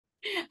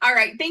All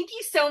right. Thank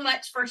you so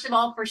much, first of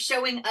all, for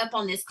showing up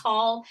on this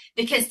call,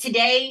 because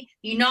today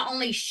you not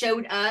only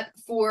showed up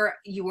for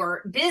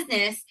your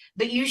business,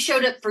 but you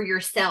showed up for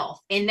yourself.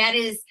 And that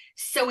is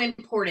so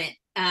important.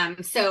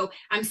 So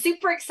I'm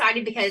super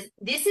excited because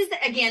this is,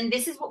 again,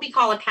 this is what we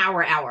call a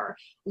power hour.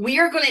 We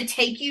are going to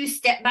take you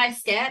step by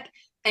step,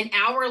 an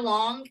hour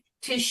long,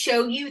 to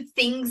show you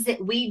things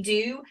that we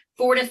do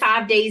 4 to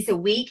 5 days a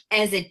week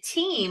as a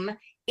team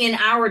in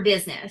our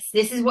business.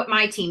 This is what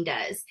my team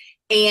does.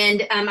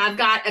 And I've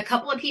got a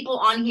couple of people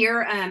on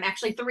here,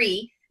 actually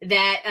 3,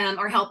 that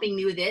are helping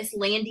me with this.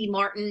 Landy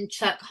Martin,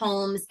 Chuck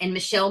Holmes, and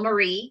Michelle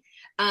Marie.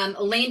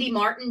 Landy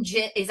Martin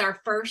is our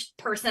first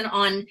person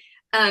on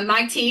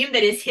my team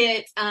that has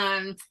hit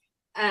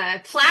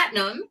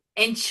platinum,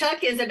 and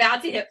Chuck is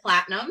about to hit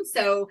platinum.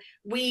 So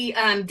we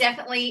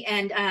definitely,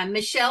 and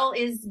Michelle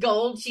is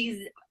gold.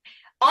 She's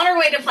on our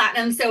way to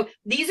platinum. So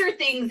these are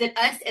things that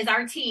us as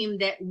our team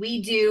that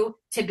we do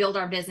to build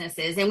our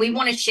businesses, and we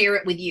want to share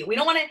it with you. We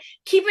don't want to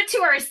keep it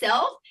to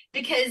ourselves,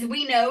 because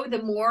we know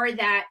the more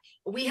that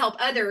we help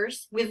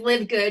others with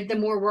LiveGood, the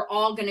more we're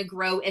all going to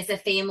grow as a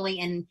family,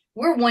 and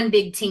we're one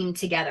big team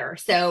together.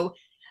 So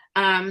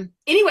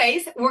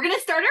anyways, we're going to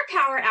start our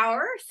power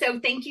hour. So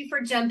thank you for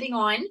jumping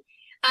on.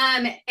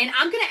 And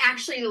I'm going to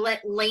actually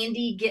let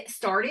Landy get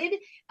started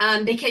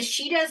because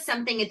she does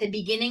something at the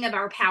beginning of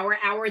our power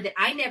hour that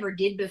I never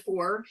did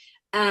before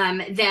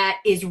that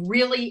is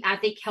really, I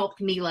think,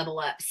 helped me level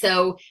up.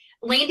 So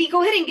Landy,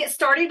 go ahead and get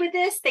started with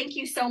this. Thank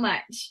you so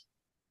much.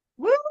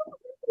 Woo!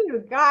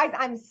 Guys,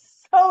 I'm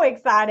so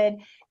excited.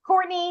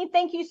 Courtney,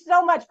 thank you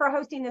so much for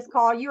hosting this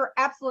call. You're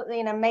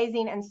absolutely an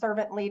amazing and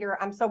servant leader.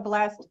 I'm so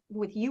blessed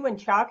with you and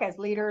Chuck as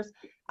leaders.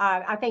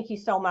 I thank you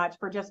so much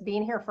for just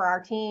being here for our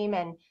team,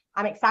 and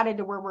I'm excited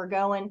to where we're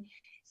going.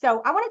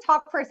 So I want to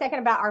talk for a second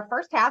about our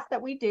first task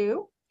that we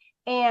do.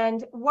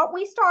 And what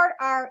we start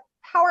our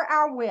power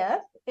hour with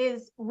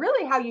is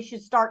really how you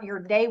should start your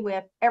day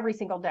with every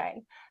single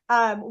day.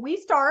 We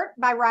start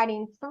by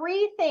writing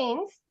 3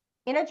 things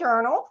in a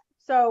journal.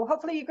 So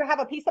hopefully you can have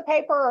a piece of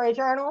paper or a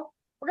journal.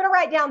 We're going to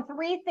write down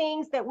 3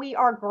 things that we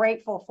are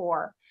grateful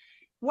for.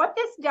 What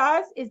this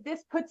does is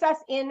this puts us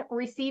in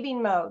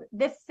receiving mode.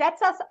 This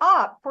sets us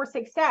up for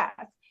success.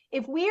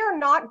 If we are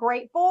not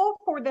grateful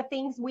for the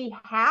things we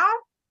have,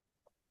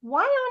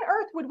 why on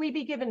earth would we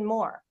be given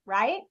more,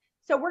 right?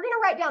 So we're going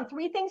to write down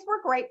 3 things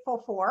we're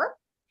grateful for.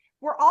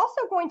 We're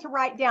also going to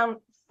write down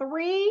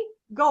 3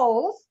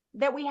 goals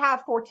that we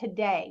have for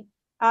today.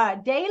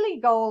 Daily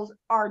goals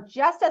are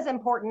just as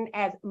important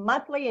as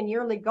monthly and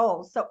yearly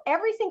goals. So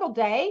every single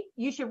day,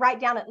 you should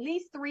write down at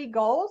least 3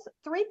 goals,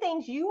 3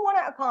 things you want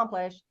to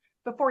accomplish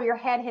before your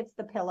head hits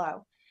the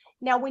pillow.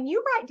 Now, when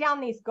you write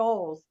down these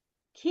goals,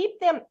 keep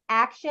them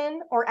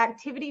action or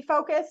activity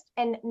focused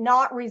and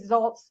not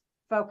results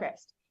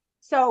focused.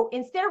 So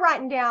instead of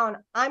writing down,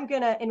 I'm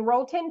going to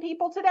enroll 10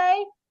 people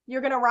today,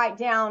 you're going to write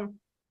down,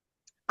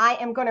 I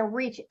am going to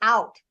reach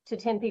out to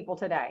 10 people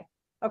today.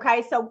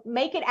 Okay, so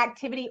make it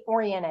activity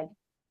oriented.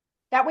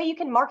 That way you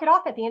can mark it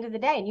off at the end of the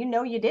day and you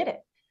know you did it.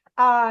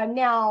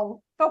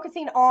 Now,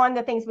 focusing on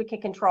the things we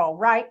can control,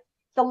 right?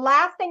 The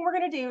last thing we're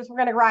going to do is we're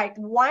going to write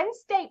 1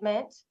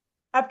 statement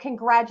of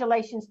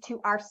congratulations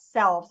to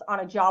ourselves on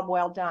a job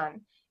well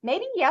done.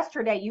 Maybe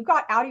yesterday you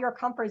got out of your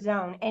comfort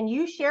zone and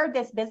you shared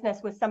this business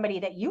with somebody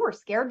that you were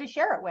scared to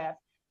share it with.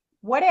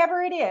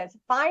 Whatever it is,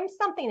 find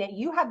something that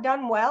you have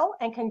done well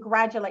and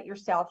congratulate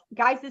yourself.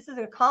 Guys, this is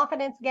a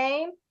confidence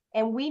game,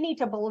 and we need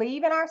to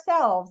believe in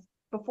ourselves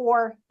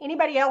before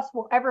anybody else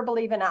will ever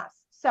believe in us.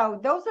 So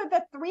those are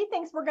the 3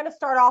 things we're going to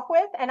start off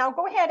with, and I'll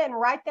go ahead and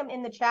write them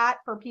in the chat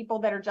for people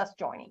that are just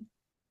joining.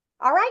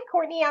 All right,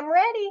 Courtney, I'm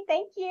ready.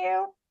 Thank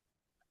you.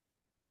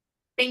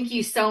 Thank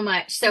you so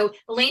much. So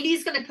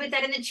Landy's going to put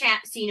that in the chat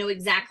so you know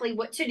exactly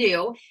what to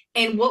do.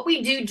 And what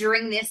we do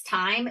during this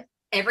time,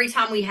 every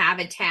time we have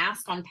a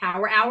task on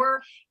Power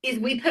Hour, is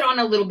we put on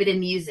a little bit of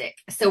music.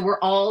 So we're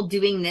all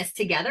doing this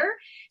together.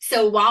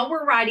 So while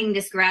we're writing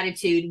this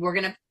gratitude, we're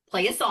going to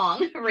play a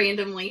song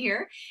randomly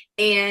here,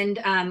 and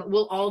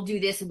we'll all do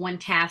this one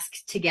task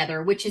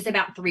together, which is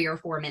about 3 or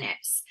 4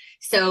 minutes.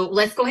 So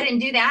let's go ahead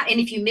and do that. And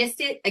if you missed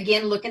it,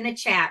 again, look in the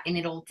chat and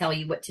it'll tell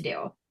you what to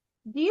do.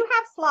 Do you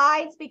have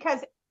slides?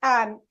 Because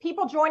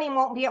people joining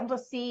won't be able to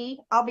see.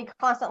 I'll be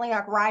constantly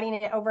like writing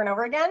it over and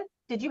over again.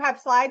 Did you have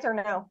slides or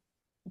no?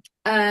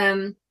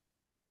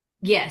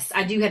 Yes,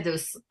 I do have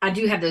those. I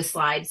do have those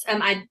slides.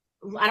 I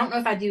don't know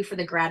if I do for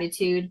the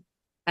gratitude,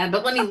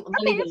 but let me look.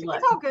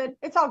 It's all good.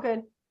 It's all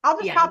good. I'll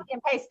just copy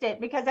and paste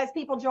it, because as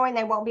people join,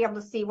 they won't be able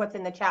to see what's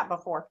in the chat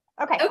before.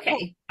 Okay. Okay.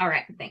 Cool. All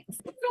right. Thanks.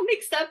 I'm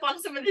mixed up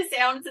on some of the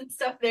sounds and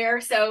stuff there.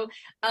 So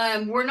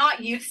we're not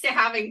used to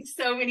having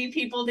so many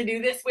people to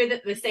do this with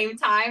at the same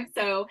time.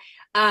 So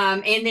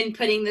and then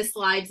putting the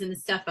slides and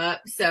stuff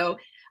up. So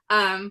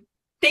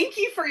thank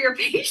you for your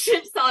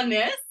patience on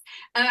this.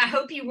 I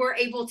hope you were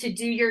able to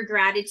do your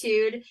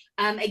gratitude.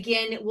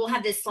 Again, we'll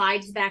have the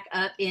slides back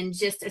up in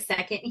just a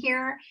second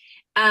here.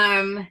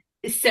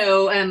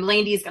 So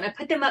Landy is going to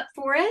put them up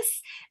for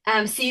us,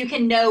 so you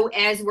can know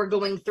as we're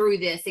going through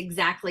this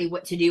exactly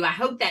what to do. I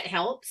hope that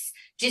helps,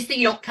 just so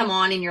you don't come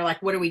on and you're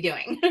like, what are we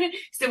doing?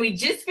 So we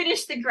just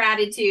finished the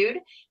gratitude.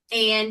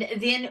 And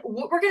then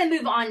what we're going to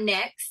move on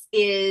next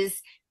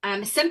is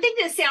something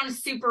that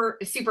sounds super,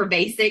 super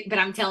basic, but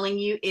I'm telling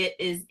you,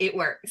 it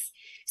works.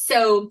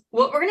 So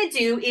what we're going to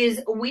do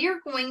is we are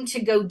going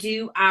to go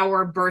do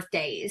our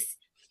birthdays.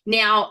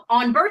 Now,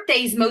 on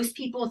birthdays, most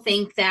people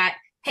think that,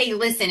 hey,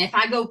 listen, if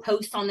I go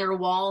post on their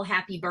wall,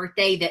 happy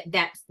birthday,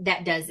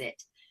 that does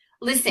it.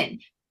 Listen,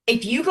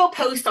 if you go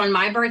post on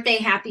my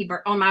birthday,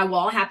 on my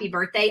wall, happy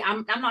birthday,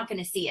 I'm not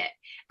going to see it.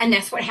 And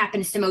that's what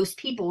happens to most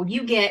people.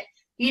 You get,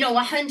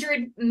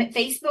 100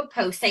 Facebook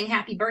posts saying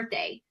happy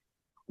birthday.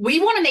 We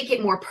want to make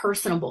it more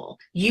personable.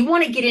 You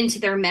want to get into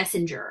their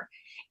messenger.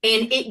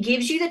 And it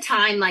gives you the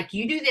time, like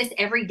you do this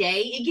every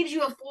day. It gives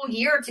you a full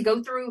year to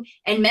go through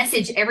and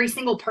message every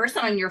single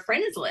person on your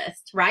friends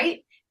list,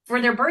 right? For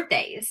their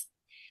birthdays.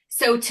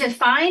 So to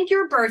find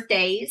your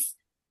birthdays,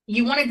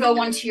 you want to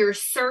go onto your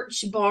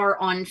search bar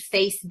on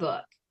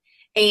Facebook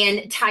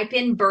and type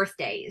in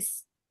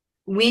birthdays.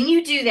 When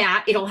you do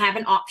that, it'll have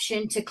an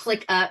option to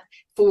click up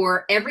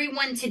for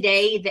everyone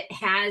today that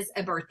has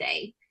a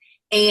birthday.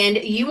 And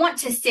you want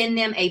to send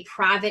them a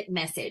private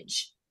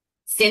message.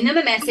 Send them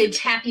a message,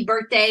 happy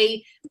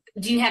birthday.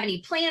 Do you have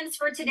any plans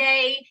for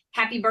today?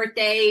 Happy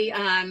birthday.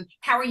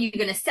 How are you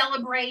going to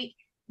celebrate?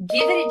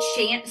 Give it a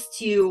chance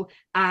to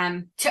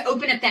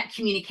open up that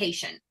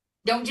communication.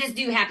 Don't just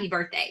do happy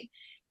birthday.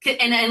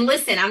 And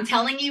listen, I'm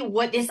telling you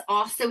what this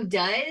also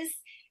does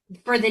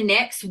for the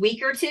next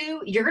week or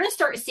two, you're going to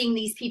start seeing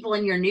these people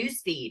in your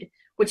news feed,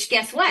 which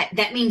guess what?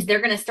 That means they're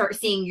going to start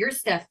seeing your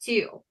stuff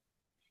too.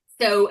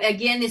 So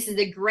again, this is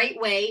a great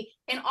way.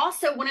 And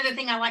also one other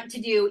thing I like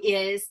to do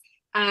is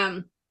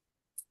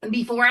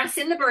before I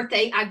send the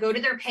birthday, I go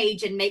to their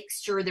page and make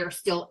sure they're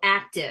still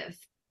active.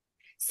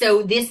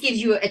 So this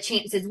gives you a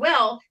chance as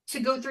well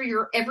to go through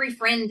your every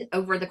friend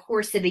over the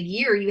course of a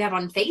year you have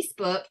on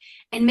Facebook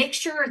and make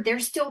sure they're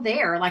still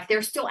there. Like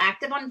they're still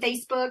active on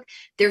Facebook.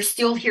 They're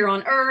still here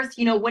on earth,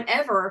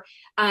 whatever.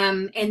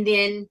 And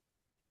then,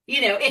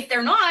 if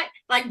they're not,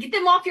 like get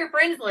them off your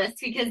friends list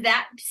because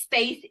that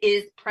space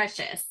is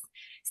precious.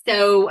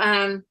 So,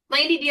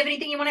 Landy, do you have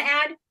anything you want to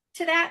add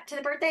to that, to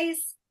the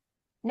birthdays?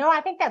 No,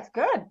 I think that's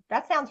good.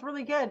 That sounds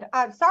really good.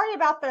 Sorry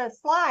about the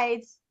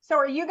slides. So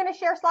are you going to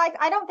share slides?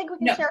 I don't think we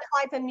can share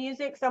slides and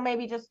music, so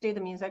maybe just do the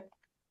music.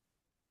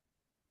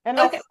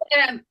 Okay.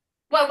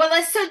 Well,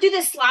 let's do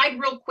the slide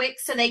real quick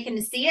so they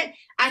can see it.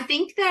 I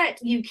think that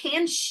you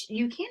can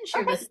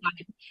share the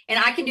slide, and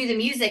I can do the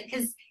music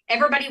because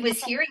everybody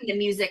was hearing the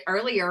music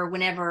earlier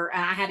whenever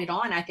I had it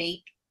on, I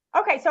think.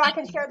 Okay, so I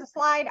can share the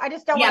slide. I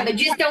just don't want to. Yeah,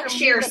 but just don't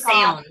share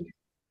sound.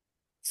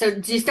 So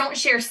just don't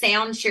share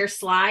sound, share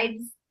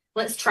slides.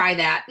 Let's try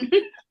that.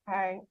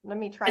 Okay, let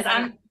me try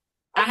that.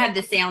 I have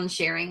the sound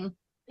sharing.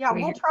 Yeah,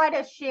 we'll try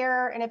to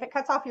share, and if it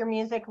cuts off your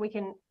music, we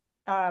can,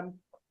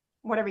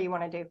 whatever you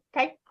want to do.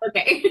 Okay?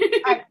 Okay.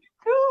 All right,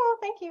 cool,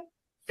 thank you.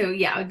 So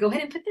yeah, go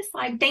ahead and put this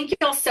slide. Thank you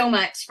all so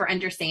much for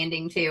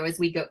understanding too, as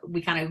we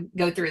kind of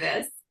go through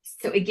this.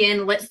 So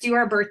again, let's do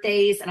our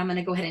birthdays, and I'm going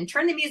to go ahead and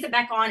turn the music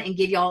back on and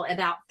give y'all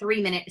about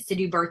 3 minutes to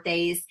do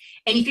birthdays.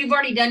 And if you've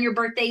already done your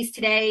birthdays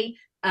today,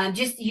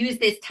 just use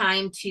this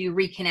time to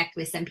reconnect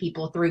with some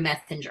people through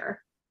Messenger.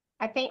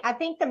 I think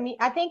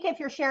if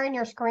you're sharing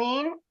your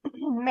screen,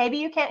 maybe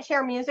you can't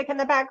share music in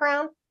the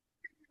background.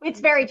 It's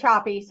very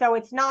choppy, so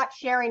it's not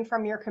sharing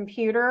from your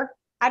computer.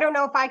 I don't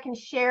know if I can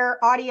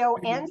share audio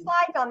and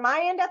slides on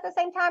my end at the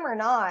same time or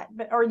not,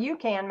 or you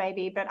can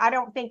maybe, but I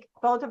don't think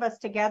both of us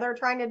together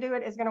trying to do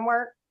it is going to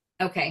work.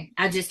 Okay,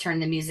 I just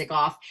turned the music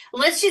off.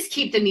 Let's just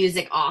keep the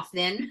music off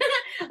then.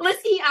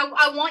 Let's see.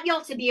 I want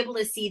y'all to be able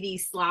to see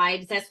these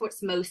slides. That's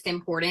what's most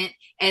important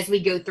as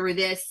we go through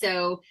this.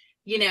 So,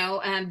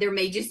 there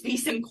may just be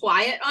some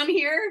quiet on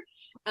here.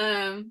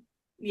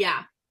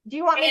 Yeah. Do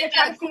you want me to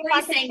try to see if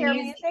I can share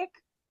music?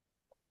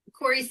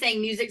 Corey's saying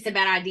music's a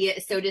bad idea.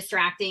 It's so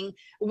distracting.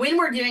 When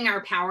we're doing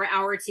our power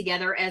hour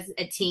together as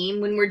a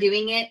team, when we're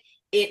doing it,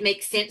 it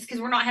makes sense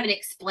because we're not having to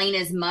explain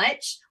as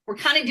much. We're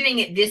kind of doing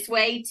it this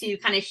way to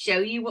kind of show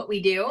you what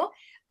we do.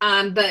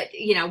 But,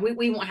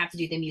 we won't have to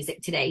do the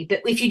music today.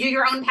 But if you do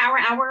your own power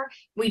hour,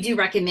 we do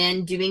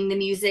recommend doing the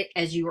music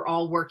as you are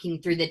all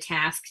working through the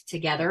task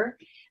together.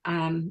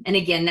 And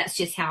again, that's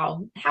just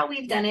how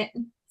we've done it.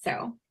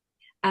 So,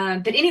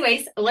 but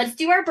anyways, let's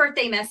do our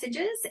birthday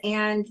messages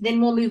and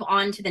then we'll move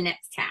on to the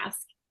next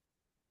task.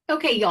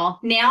 Okay, y'all,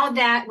 now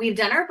that we've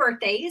done our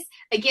birthdays,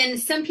 again,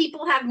 some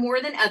people have more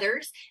than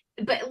others,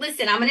 but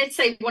listen, I'm going to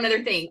say one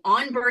other thing.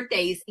 On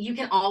birthdays, you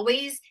can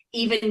always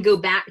even go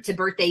back to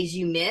birthdays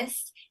you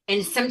missed.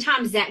 And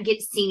sometimes that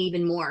gets seen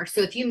even more.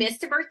 So if you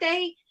missed a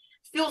birthday,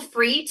 feel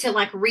free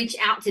to reach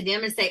out to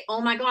them and say,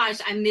 oh my gosh,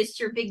 I missed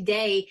your big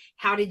day.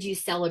 How did you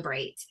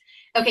celebrate?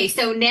 Okay,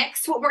 so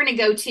next what we're going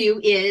to go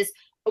to is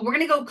we're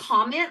going to go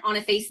comment on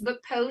a Facebook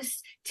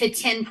post to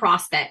 10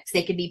 prospects.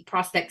 They could be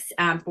prospects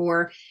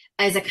for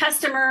as a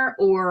customer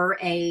or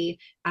a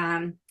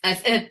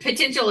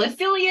potential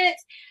affiliate.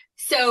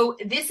 So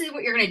this is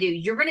what you're going to do.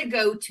 You're going to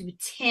go to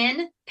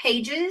 10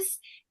 pages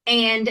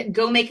and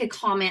go make a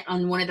comment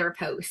on one of their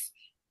posts.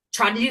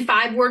 Try to do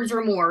 5 words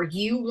or more.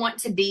 You want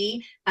to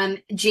be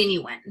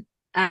genuine.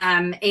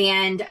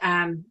 Again,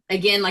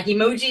 like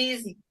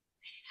emojis,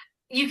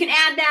 you can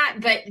add that,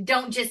 but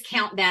don't just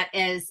count that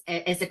as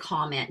a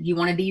comment. You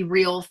want to be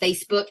real.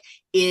 Facebook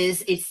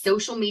it's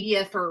social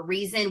media for a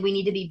reason. We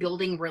need to be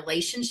building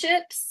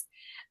relationships.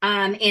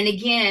 And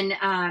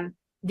again,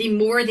 the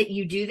more that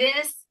you do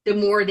this, the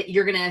more that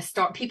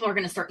people are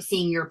going to start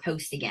seeing your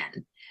post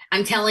again.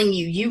 I'm telling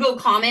you, you go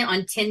comment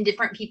on 10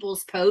 different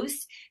people's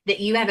posts that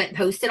you haven't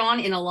posted on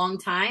in a long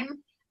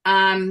time.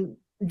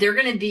 They're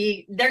going to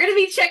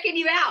be checking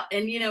you out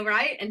and,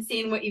 right. And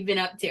seeing what you've been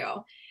up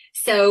to.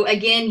 So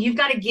again, you've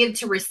got to give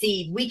to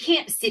receive. We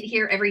can't sit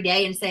here every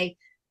day and say,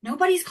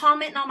 nobody's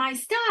commenting on my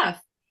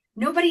stuff.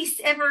 Nobody's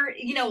ever,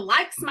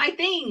 likes my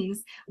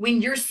things,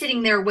 when you're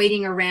sitting there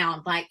waiting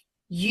around. Like,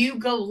 you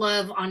go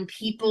love on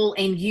people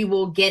and you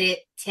will get it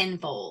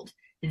tenfold.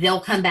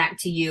 They'll come back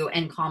to you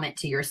and comment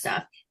to your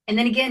stuff. And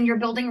then again, you're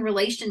building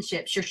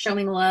relationships, you're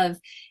showing love.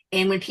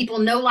 And when people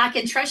know, like,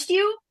 and trust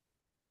you,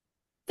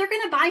 they're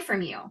going to buy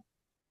from you.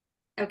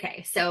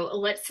 Okay, so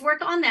let's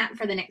work on that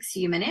for the next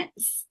few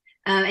minutes.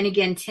 And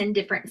again, 10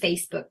 different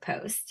Facebook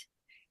posts.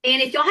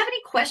 And if y'all have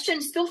any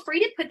questions, feel free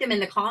to put them in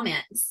the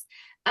comments.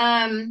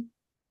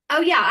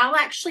 Oh yeah, I'll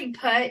actually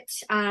put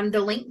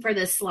the link for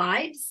the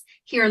slides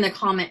here in the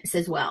comments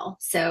as well.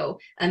 So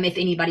if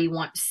anybody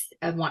wants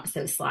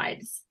those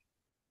slides.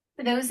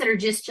 For those that are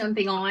just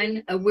jumping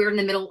on, we're in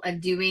the middle of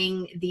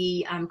doing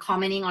the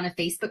commenting on a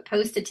Facebook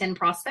post to 10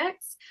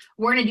 prospects.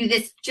 We're going to do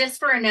this just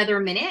for another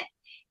minute,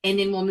 and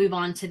then we'll move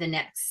on to the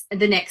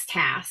next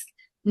task.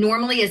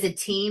 Normally, as a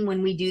team,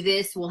 when we do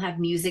this, we'll have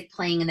music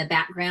playing in the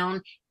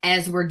background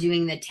as we're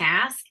doing the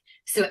task.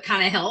 So it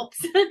kind of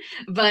helps.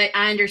 But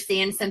I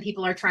understand some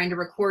people are trying to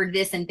record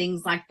this and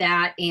things like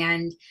that.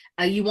 And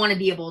you want to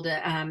be able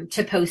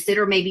to post it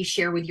or maybe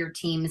share with your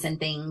teams and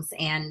things.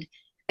 And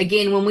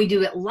again, when we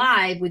do it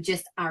live with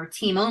just our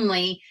team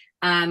only,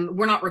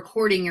 we're not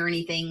recording or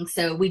anything.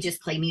 So we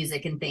just play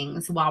music and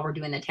things while we're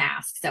doing the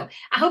task. So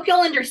I hope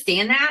y'all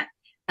understand that.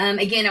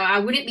 Again, I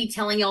wouldn't be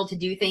telling y'all to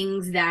do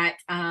things that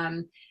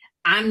I'm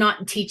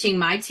not teaching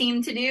my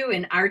team to do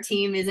and our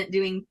team isn't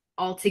doing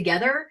all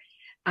together.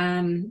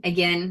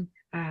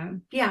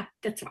 Yeah,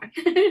 that's why.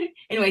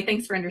 Anyway,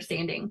 thanks for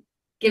understanding.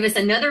 Give us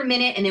another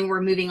minute and then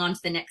we're moving on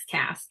to the next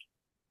task.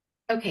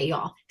 Okay,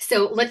 y'all.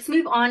 So let's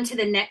move on to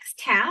the next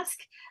task,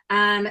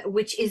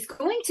 which is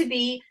going to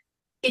be,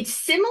 it's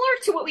similar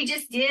to what we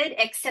just did,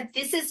 except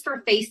this is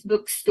for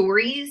Facebook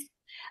stories.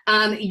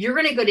 You're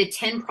going to go to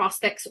 10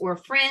 prospects or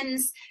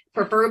friends,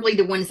 preferably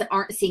the ones that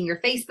aren't seeing your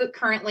Facebook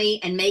currently,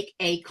 and make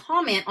a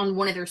comment on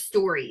one of their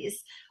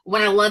stories.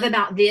 What I love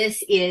about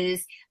this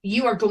is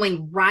you are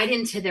going right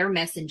into their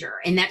messenger,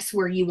 and that's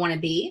where you want to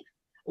be.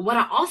 What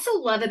I also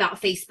love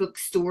about Facebook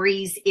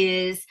stories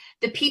is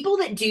the people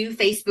that do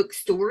Facebook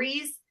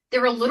stories,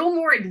 they're a little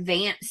more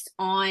advanced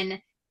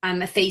on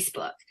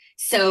Facebook.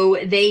 So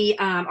they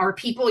are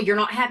people you're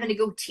not having to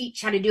go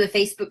teach how to do a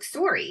Facebook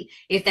story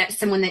if that's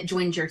someone that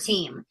joins your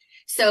team.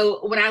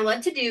 So what I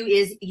love to do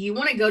is you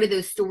want to go to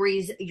those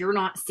stories you're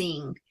not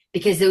seeing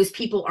because those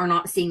people are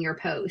not seeing your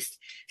post.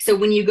 So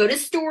when you go to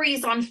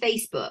stories on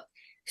Facebook,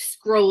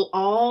 scroll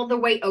all the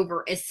way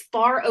over, as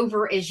far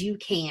over as you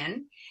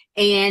can,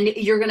 and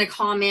you're going to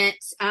comment.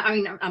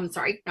 I'm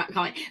sorry, not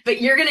comment,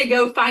 but you're going to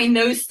go find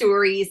those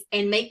stories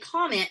and make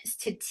comments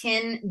to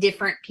 10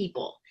 different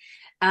people.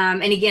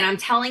 And again, I'm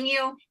telling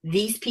you,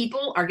 these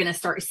people are going to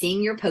start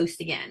seeing your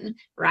post again,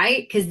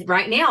 right? Because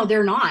right now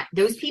they're not.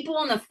 Those people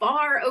on the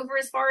far over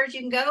as far as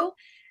you can go,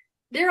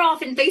 they're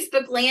off in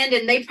Facebook land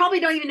and they probably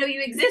don't even know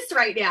you exist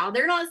right now.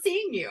 They're not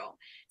seeing you.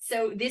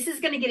 So this is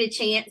going to get a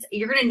chance.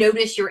 You're going to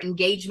notice your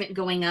engagement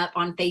going up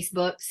on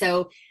Facebook.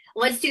 So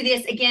let's do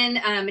this again,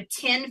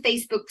 10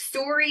 Facebook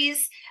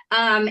stories,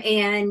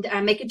 and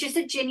make it just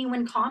a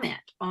genuine comment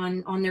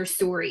on their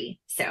story.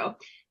 So,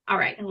 all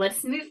right,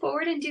 let's move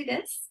forward and do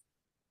this.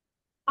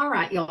 All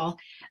right, y'all.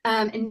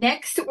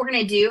 Next, what we're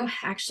going to do,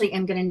 actually,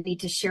 I'm going to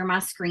need to share my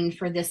screen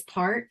for this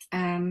part,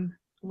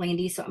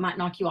 Landy, so it might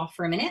knock you off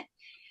for a minute.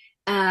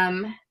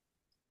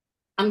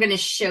 I'm going to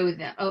show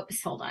them.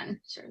 Oops, hold on.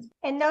 Sure.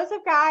 And those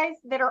of guys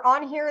that are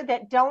on here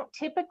that don't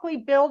typically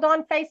build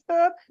on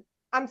Facebook,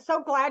 I'm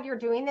so glad you're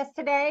doing this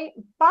today.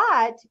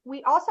 But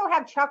we also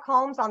have Chuck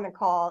Holmes on the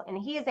call, and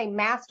he is a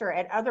master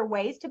at other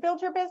ways to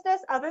build your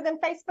business other than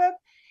Facebook.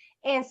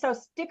 And so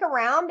stick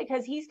around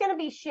because he's going to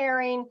be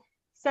sharing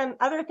some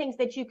other things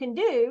that you can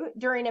do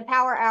during a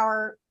power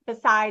hour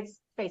besides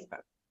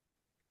Facebook.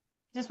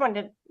 Just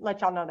wanted to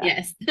let y'all know that.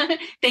 Yes,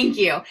 thank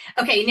you.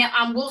 Okay,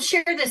 now we'll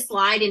share the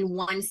slide in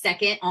 1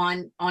 second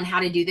on how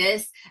to do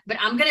this, but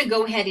I'm going to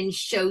go ahead and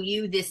show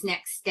you this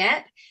next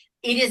step.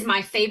 It is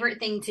my favorite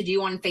thing to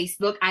do on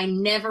Facebook. I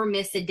never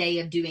miss a day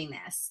of doing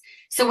this.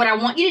 So what I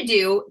want you to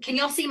do, can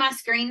y'all see my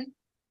screen?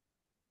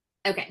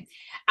 Okay.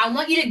 I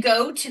want you to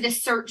go to the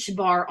search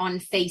bar on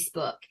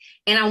Facebook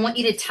and I want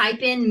you to type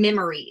in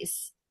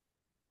memories.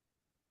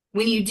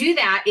 When you do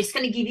that, it's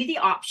going to give you the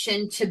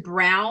option to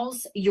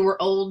browse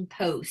your old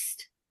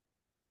post.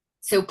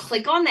 So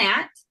click on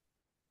that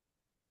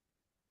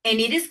and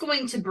it is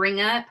going to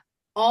bring up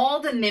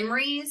all the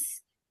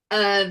memories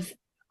of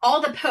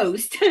all the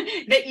posts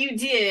that you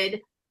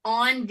did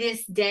on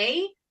this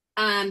day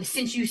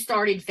since you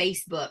started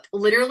Facebook.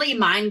 Literally,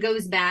 mine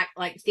goes back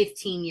like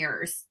 15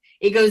 years.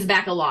 It goes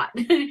back a lot.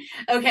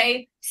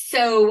 Okay.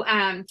 So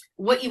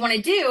what you want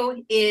to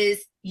do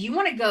is you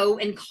want to go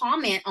and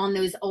comment on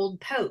those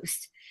old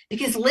posts.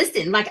 Because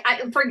listen, like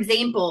for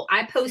example,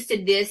 I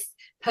posted this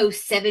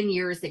post 7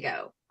 years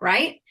ago,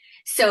 right?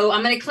 So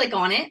I'm going to click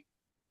on it.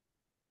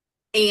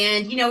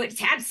 And, you know, it's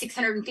had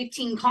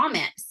 615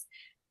 comments.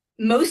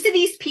 Most of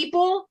these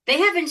people, they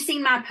haven't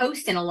seen my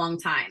post in a long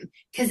time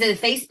because of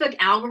the Facebook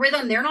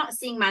algorithm. They're not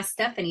seeing my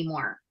stuff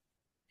anymore.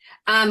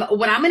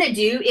 What I'm going to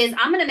do is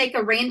I'm going to make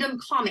a random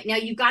comment. Now,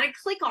 you've got to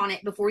click on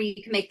it before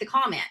you can make the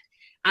comment.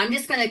 I'm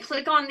just going to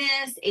click on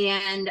this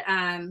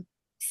and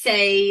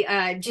say,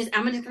 I'm just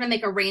going to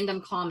make a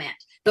random comment.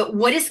 But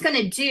what it's going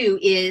to do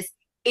is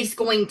it's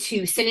going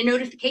to send a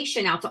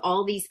notification out to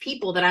all these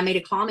people that I made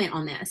a comment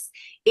on this.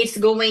 It's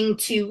going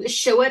to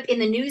show up in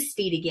the news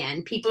feed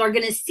again. People are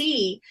going to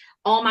see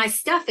all my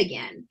stuff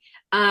again.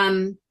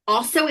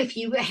 Also, if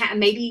you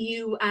maybe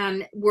you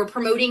were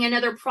promoting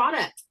another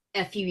product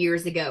a few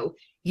years ago,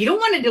 you don't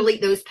want to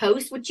delete those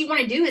posts. What you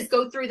want to do is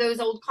go through those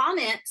old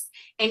comments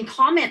and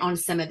comment on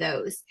some of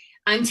those.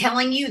 I'm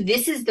telling you,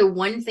 this is the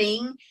one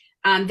thing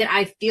that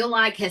I feel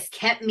like has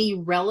kept me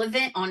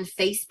relevant on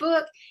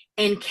Facebook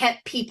and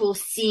kept people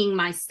seeing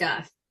my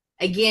stuff.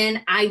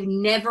 Again, I've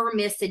never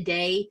missed a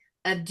day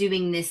of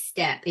doing this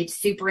step. It's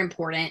super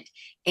important.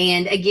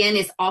 And again,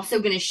 it's also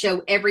going to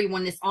show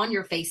everyone that's on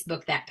your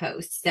Facebook that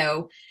post.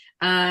 So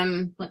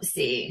let's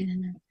see.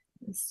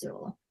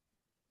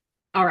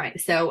 All right.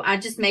 So I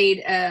just made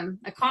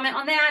a comment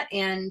on that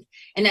and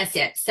that's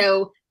it.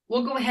 So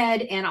we'll go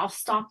ahead and I'll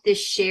stop this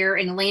share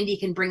and Landy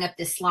can bring up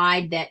the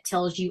slide that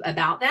tells you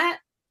about that.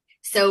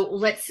 So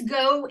let's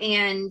go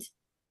and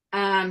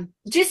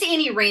just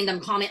any random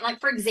comment. Like,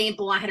 for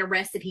example, I had a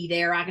recipe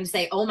there. I can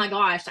say, oh my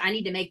gosh, I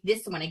need to make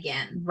this one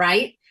again,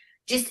 right?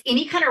 Just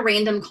any kind of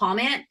random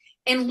comment.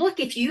 And look,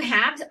 if you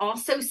have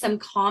also some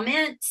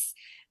comments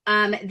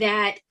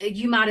that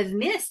you might have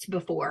missed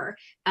before,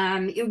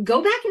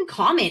 go back and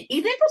comment,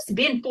 even if it's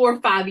been 4 or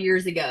 5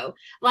 years ago.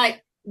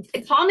 Like,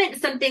 comment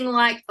something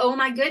like, oh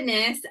my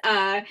goodness,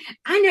 I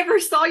never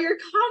saw your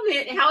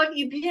comment. How have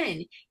you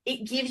been?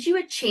 It gives you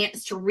a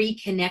chance to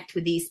reconnect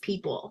with these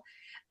people.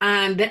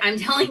 But I'm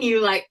telling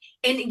you, like,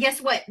 and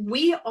guess what?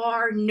 We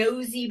are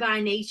nosy by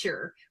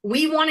nature.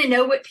 We want to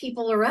know what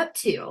people are up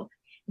to.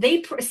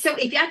 So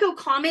if I go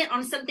comment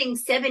on something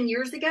 7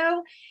 years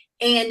ago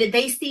and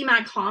they see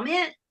my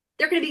comment,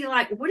 they're going to be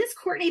like, what has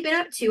Courtney been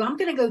up to? I'm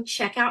going to go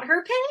check out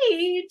her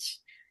page.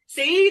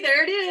 See,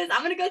 there it is.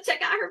 I'm going to go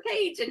check out her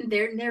page and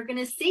they're going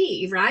to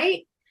see,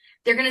 right?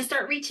 They're going to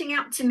start reaching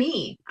out to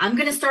me. I'm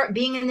going to start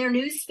being in their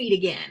news feed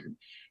again.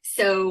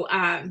 So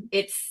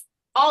it's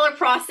all a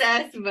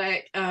process,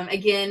 but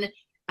again,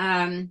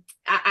 I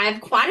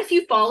have quite a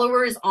few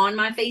followers on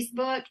my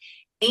Facebook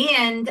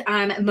and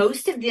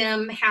most of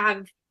them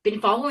have been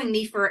following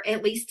me for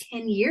at least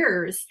 10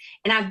 years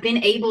and I've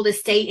been able to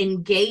stay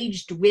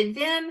engaged with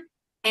them.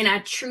 And I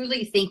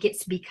truly think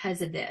it's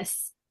because of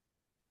this.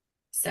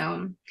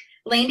 So,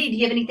 Landy, do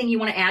you have anything you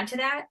want to add to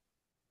that?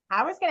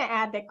 I was going to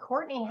add that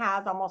Courtney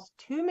has almost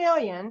 2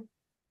 million.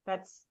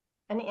 That's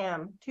an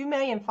M, 2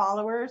 million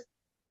followers.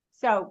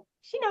 So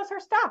she knows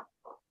her stuff.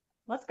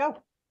 Let's go.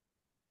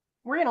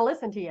 We're going to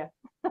listen to you.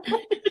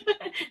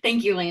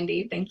 Thank you,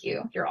 Landy. Thank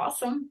you. You're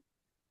awesome.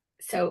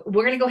 So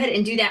we're going to go ahead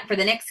and do that for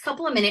the next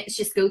couple of minutes.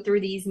 Just go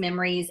through these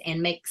memories and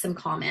make some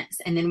comments.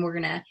 And then we're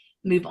going to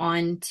move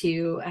on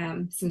to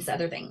some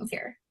other things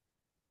here.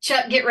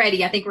 Chuck, get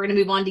ready. I think we're going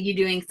to move on to you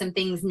doing some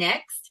things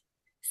next.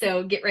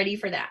 So get ready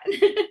for that.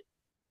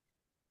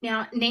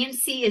 Now,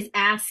 Nancy is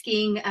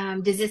asking,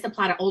 does this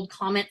apply to old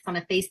comments on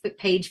a Facebook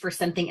page for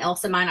something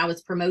else of mine I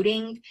was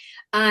promoting?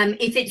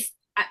 If it's,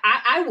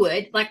 I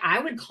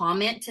would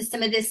comment to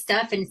some of this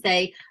stuff and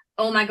say,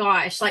 oh my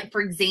gosh, like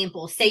for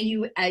example, say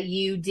you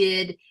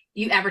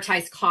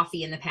advertised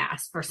coffee in the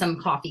past for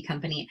some coffee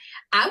company.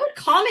 I would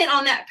comment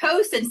on that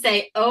post and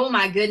say, oh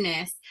my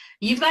goodness,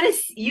 you've got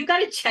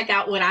to check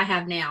out what I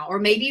have now. Or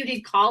maybe you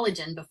did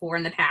collagen before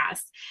in the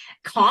past.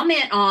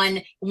 Comment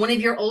on one of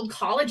your old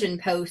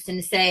collagen posts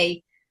and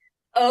say,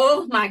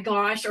 oh my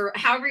gosh, or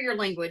however your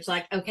language,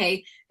 like,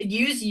 okay,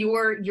 use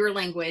your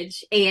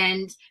language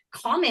and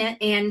comment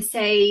and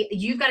say,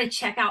 you've got to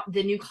check out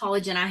the new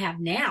collagen I have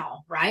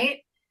now, right?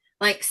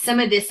 Like some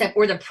of this stuff,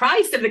 or the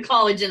price of the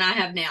collagen I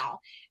have now,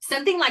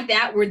 something like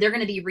that, where they're going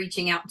to be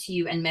reaching out to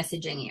you and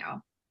messaging you.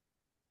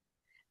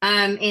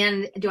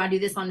 And do I do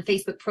this on the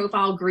Facebook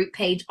profile, group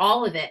page,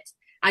 all of it?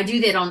 I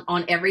do that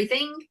on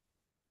everything.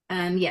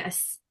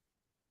 Yes.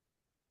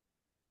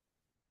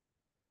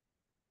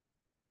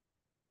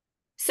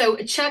 So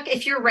Chuck,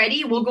 if you're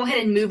ready, we'll go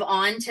ahead and move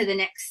on to the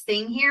next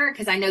thing here,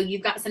 because I know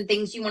you've got some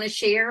things you want to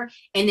share,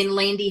 and then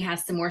Landy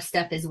has some more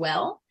stuff as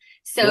well.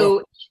 So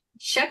Cool.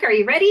 Chuck, are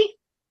you ready?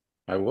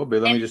 I will be.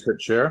 Let me just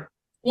hit share.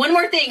 One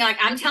more thing, like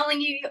I'm telling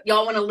you,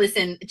 y'all want to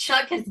listen.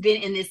 Chuck has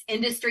been in this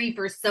industry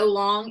for so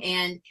long,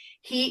 and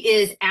he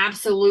is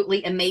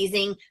absolutely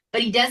amazing.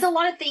 But he does a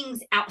lot of things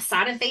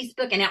outside of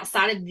Facebook and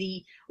outside of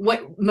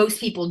what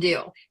most people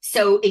do.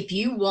 So if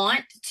you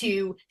want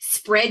to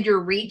spread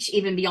your reach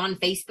even beyond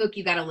Facebook,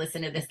 you got to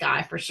listen to this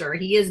guy for sure.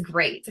 He is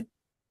great.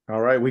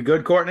 All right, we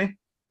good, Courtney?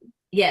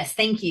 Yes,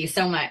 thank you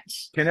so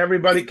much. Can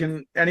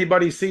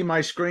anybody see my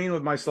screen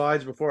with my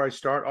slides before I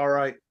start? All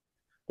right.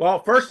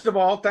 Well, first of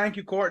all, thank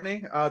you,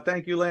 Courtney.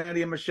 Thank you,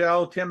 Landy and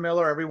Michelle, Tim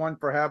Miller, everyone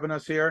for having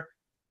us here.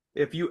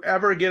 If you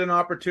ever get an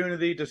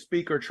opportunity to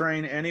speak or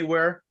train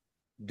anywhere,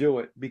 do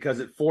it, because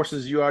it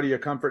forces you out of your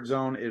comfort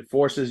zone. It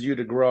forces you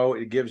to grow.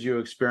 It gives you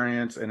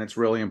experience, and it's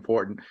really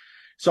important.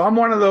 So I'm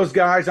one of those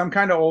guys. I'm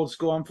kind of old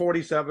school. I'm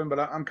 47, but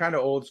I'm kind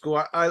of old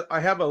school. I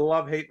have a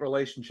love-hate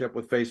relationship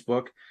with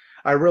Facebook.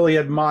 I really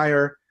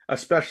admire,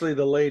 especially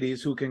the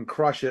ladies who can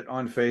crush it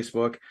on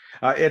Facebook.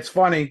 It's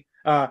funny.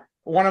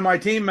 One of my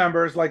team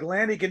members, like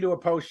Landy, can do a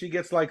post. She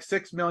gets like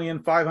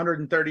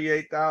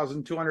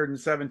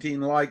 6,538,217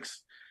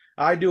 likes.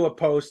 I do a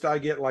post, I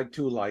get like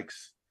 2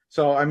 likes.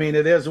 So, I mean,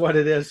 it is what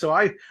it is. So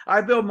I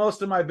build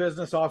most of my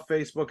business off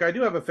Facebook. I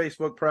do have a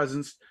Facebook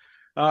presence,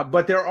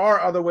 but there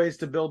are other ways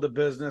to build a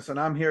business. And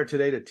I'm here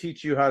today to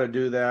teach you how to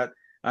do that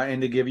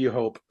and to give you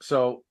hope.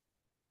 So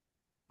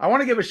I want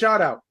to give a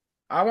shout out.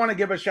 I want to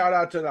give a shout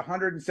out to the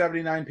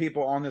 179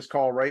 people on this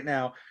call right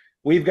now.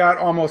 We've got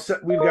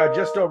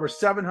just over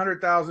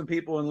 700,000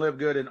 people in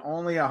LiveGood, and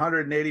only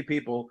 180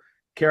 people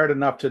cared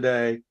enough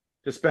today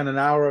to spend an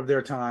hour of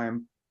their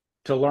time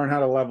to learn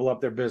how to level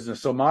up their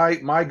business. So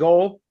my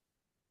goal,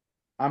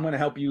 I'm going to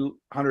help you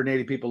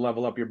 180 people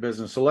level up your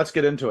business. So let's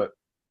get into it.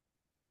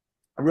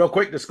 A real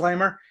quick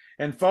disclaimer.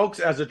 And folks,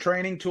 as a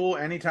training tool,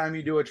 anytime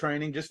you do a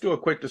training, just do a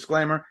quick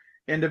disclaimer.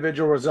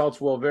 Individual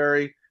results will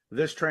vary.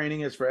 This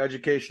training is for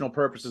educational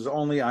purposes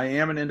only. I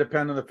am an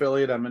independent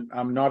affiliate.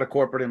 I'm not a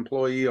corporate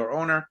employee or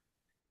owner.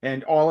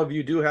 And all of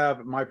you do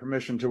have my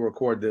permission to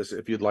record this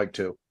if you'd like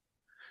to.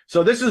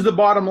 So this is the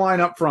bottom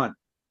line up front.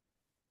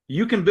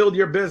 You can build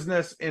your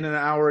business in an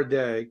hour a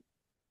day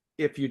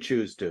if you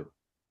choose to.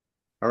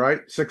 All right.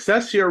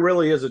 Success here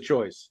really is a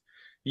choice.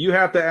 You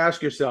have to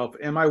ask yourself,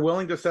 am I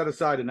willing to set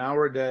aside an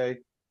hour a day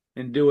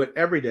and do it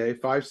every day,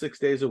 5-6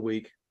 days a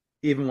week,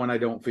 even when I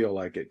don't feel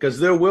like it? Because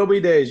there will be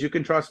days, you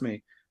can trust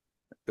me,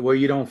 where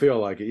you don't feel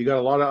like it. You got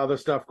a lot of other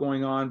stuff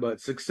going on,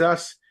 but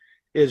success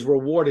is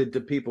rewarded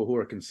to people who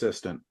are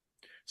consistent.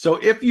 So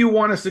if you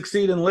want to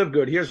succeed in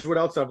LiveGood, here's what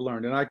else I've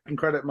learned. And I can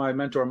credit my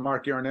mentor,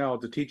 Mark Yarnell,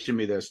 to teaching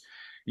me this.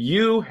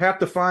 You have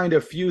to find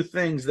a few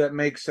things that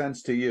make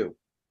sense to you,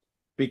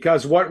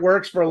 because what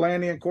works for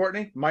Landy and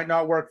Courtney might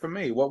not work for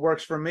me. What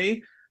works for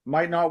me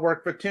might not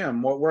work for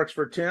Tim. What works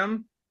for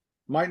Tim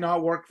might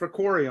not work for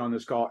Corey on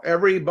this call.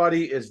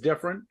 Everybody is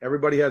different.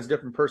 Everybody has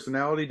different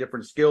personality,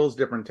 different skills,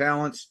 different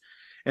talents.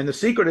 And the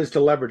secret is to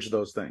leverage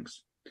those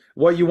things.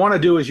 What you want to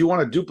do is you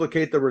want to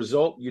duplicate the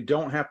result. You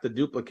don't have to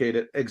duplicate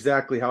it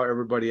exactly how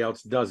everybody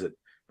else does it,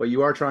 but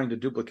you are trying to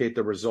duplicate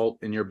the result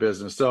in your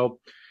business. So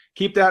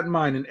keep that in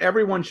mind. And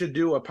everyone should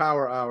do a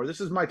power hour. This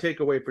is my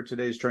takeaway for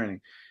today's training.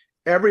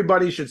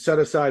 Everybody should set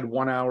aside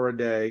 1 hour a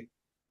day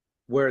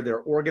where they're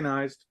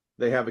organized,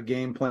 they have a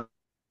game plan,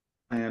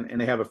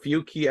 and they have a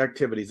few key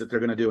activities that they're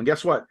going to do. And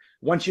guess what?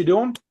 Once you do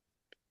them,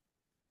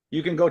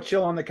 you can go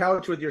chill on the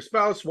couch with your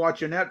spouse, watch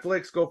your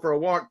Netflix, go for a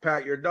walk,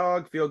 pat your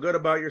dog, feel good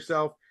about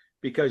yourself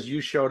because you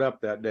showed up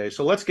that day.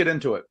 So let's get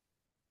into it.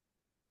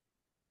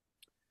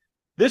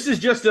 This is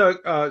just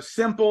a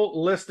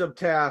simple list of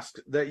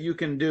tasks that you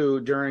can do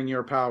during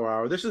your power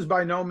hour. This is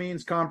by no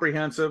means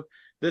comprehensive.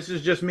 This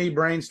is just me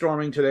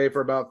brainstorming today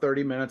for about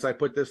 30 minutes. I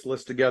put this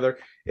list together.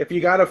 If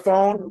you got a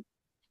phone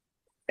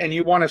and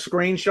you want to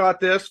screenshot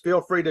this,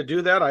 feel free to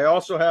do that. I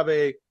also have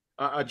a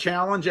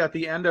challenge at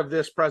the end of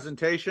this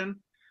presentation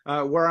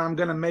where I'm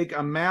going to make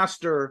a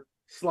master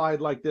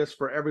slide like this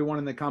for everyone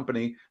in the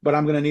company, but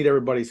I'm going to need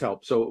everybody's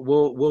help. So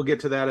we'll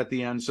get to that at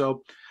the end.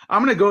 So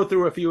I'm going to go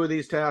through a few of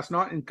these tasks,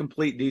 not in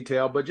complete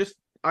detail, but just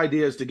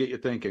ideas to get you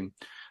thinking.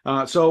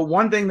 So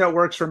one thing that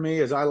works for me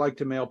is I like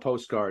to mail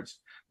postcards.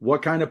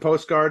 What kind of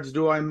postcards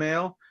do I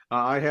mail?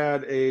 I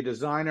had a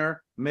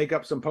designer make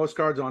up some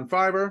postcards on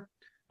Fiverr.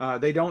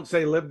 They don't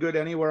say LiveGood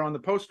anywhere on the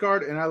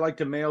postcard, and I like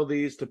to mail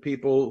these to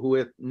people who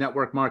with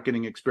network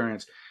marketing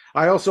experience.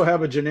 I also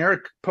have a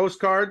generic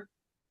postcard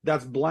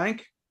that's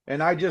blank,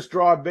 and I just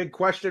draw a big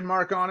question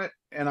mark on it,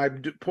 and I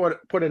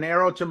put an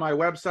arrow to my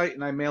website,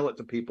 and I mail it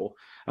to people,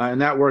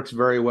 and that works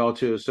very well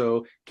too.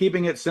 So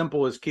keeping it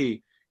simple is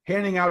key.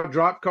 Handing out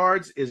drop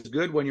cards is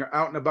good when you're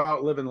out and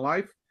about living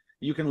life.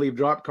 You can leave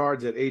drop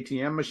cards at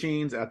ATM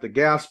machines, at the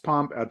gas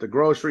pump, at the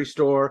grocery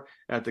store,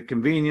 at the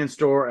convenience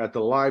store, at the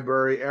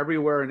library,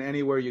 everywhere and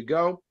anywhere you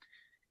go.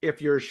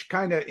 If you're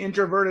kind of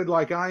introverted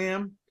like I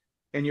am,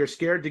 and you're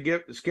scared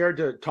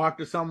to talk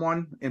to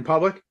someone in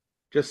public,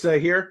 just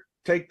say, here,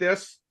 take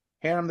this.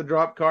 hand them the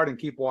drop card and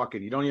keep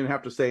walking. You don't even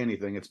have to say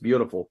anything. It's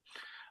beautiful.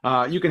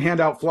 You can hand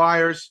out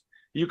flyers.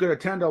 You could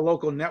attend a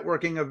local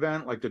networking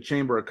event like the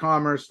Chamber of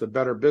Commerce, the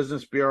Better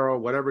Business Bureau,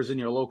 whatever's in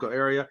your local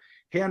area.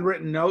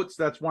 Handwritten notes,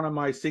 that's one of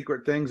my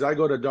secret things. I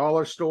go to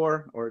Dollar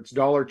Store or it's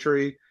Dollar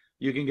Tree.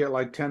 You can get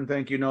like 10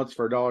 thank you notes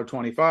for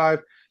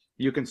 $1.25.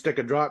 You can stick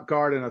a drop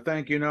card and a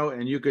thank you note,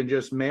 and you can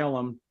just mail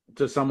them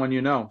to someone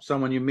you know,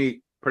 someone you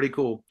meet. Pretty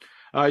cool.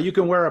 You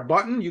can wear a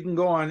button. You can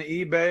go on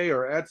eBay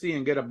or Etsy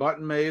and get a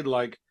button made,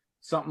 like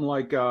something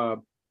like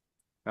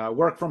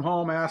work from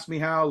home, ask me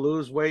how,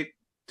 lose weight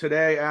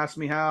today, ask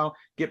me how,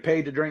 get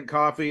paid to drink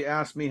coffee,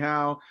 ask me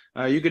how.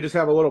 You could just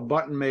have a little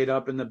button made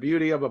up, and the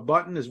beauty of a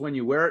button is when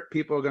you wear it,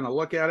 people are going to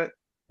look at it.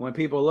 When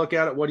people look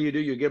at it, what do?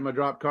 You give them a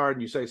drop card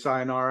and you say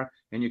sayonara,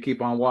 and you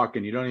keep on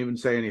walking. You don't even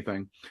say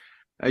anything.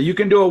 You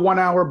can do a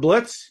 1-hour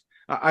blitz.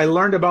 I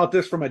learned about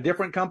this from a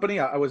different company.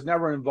 I was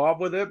never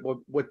involved with it.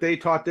 What they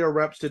taught their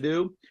reps to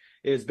do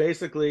is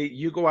basically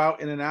you go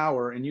out in an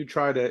hour and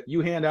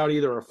you hand out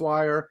either a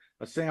flyer,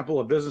 a sample,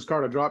 a business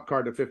card, a drop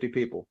card to 50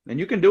 people. And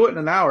you can do it in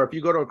an hour if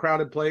you go to a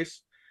crowded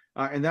place.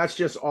 And that's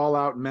just all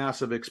out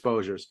massive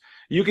exposures.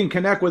 You can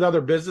connect with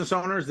other business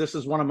owners. This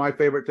is one of my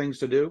favorite things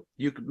to do.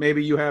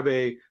 Maybe you have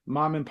a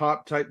mom and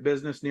pop type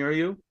business near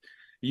you.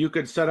 You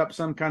could set up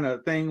some kind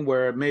of thing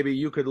where maybe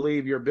you could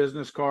leave your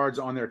business cards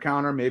on their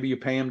counter. Maybe you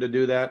pay them to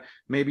do that.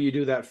 Maybe you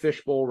do that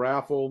fishbowl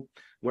raffle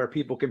where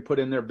people can put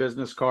in their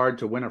business card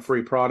to win a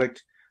free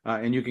product,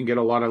 and you can get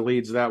a lot of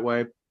leads that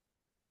way.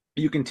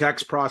 You can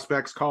text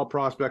prospects, call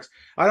prospects.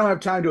 I don't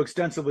have time to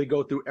extensively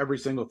go through every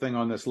single thing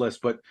on this list,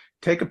 but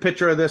take a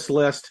picture of this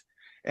list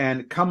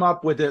and come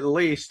up with at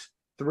least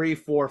 3,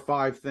 4,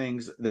 5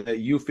 things that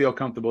you feel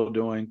comfortable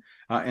doing,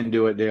 and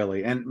do it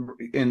daily.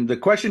 And the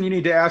question you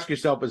need to ask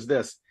yourself is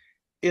this: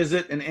 is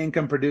it an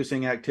income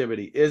producing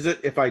activity? Is it,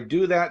 if I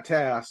do that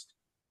task,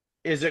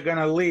 is it going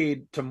to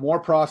lead to more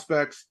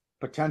prospects,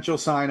 potential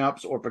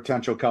signups, or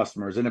potential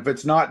customers? And if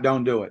it's not,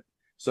 don't do it.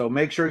 So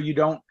make sure you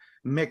don't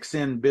mix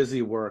in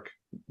busy work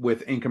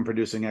with income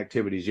producing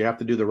activities. You have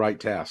to do the right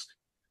task.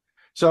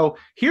 So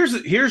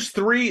here's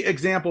 3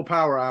 example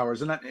power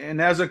hours. And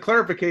as a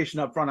clarification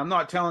up front, I'm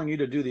not telling you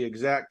to do the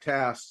exact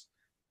tasks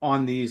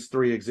on these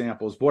 3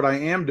 examples. What I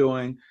am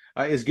doing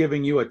is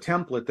giving you a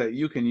template that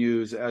you can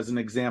use as an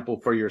example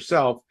for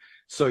yourself,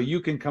 so you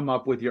can come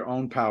up with your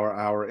own power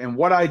hour. And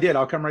what I did,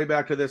 I'll come right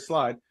back to this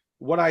slide.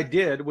 What I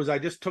did was I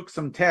just took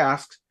some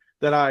tasks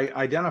that I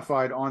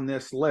identified on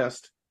this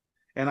list,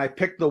 and I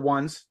picked the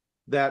ones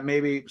that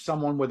maybe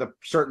someone with a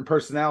certain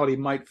personality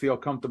might feel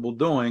comfortable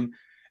doing,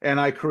 and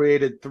I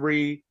created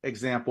 3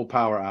 example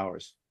power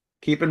hours.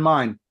 Keep in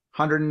mind,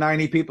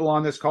 190 people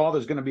on this call,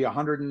 there's going to be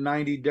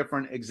 190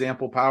 different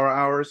example power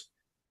hours.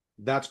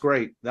 That's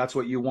great. That's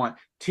what you want.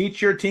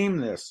 Teach your team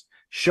this.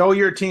 Show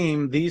your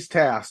team these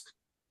tasks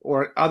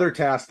or other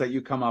tasks that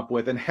you come up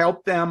with, and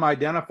help them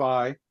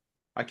identify.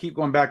 I keep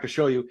going back to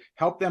show you,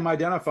 help them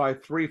identify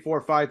 3,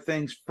 4, 5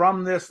 things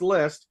from this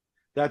list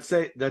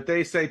that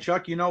they say,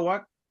 Chuck, you know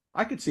what?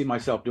 I could see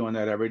myself doing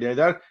that every day.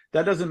 That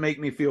doesn't make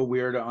me feel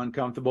weird or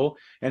uncomfortable.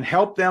 And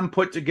help them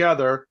put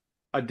together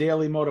a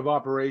daily mode of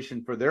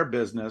operation for their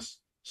business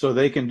so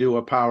they can do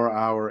a power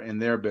hour in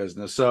their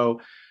business.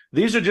 So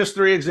these are just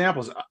 3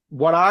 examples.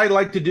 What I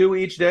like to do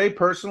each day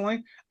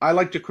personally, I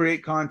like to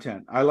create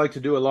content. I like to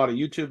do a lot of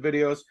YouTube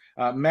videos.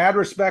 Mad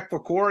respect for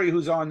Corey,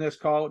 who's on this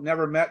call.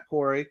 Never met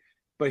Corey,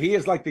 but he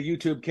is like the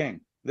YouTube king.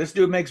 This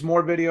dude makes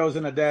more videos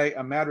in a day.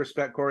 A mad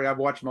respect, Corey. I've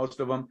watched most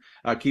of them.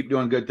 Keep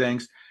doing good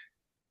things.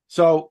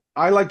 So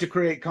I like to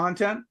create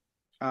content.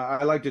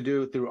 I like to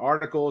do through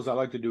articles. I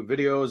like to do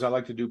videos. I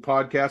like to do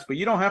podcasts, but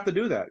you don't have to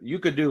do that. You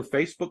could do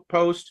Facebook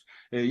posts.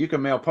 You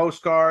can mail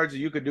postcards.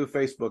 You could do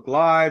Facebook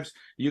Lives.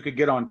 You could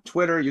get on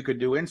Twitter. You could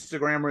do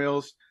Instagram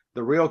Reels.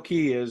 The real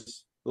key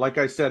is, like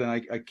I said, and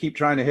I keep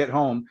trying to hit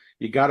home,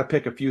 you got to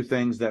pick a few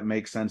things that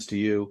make sense to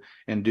you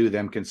and do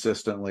them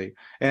consistently.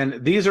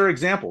 And these are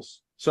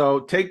examples. So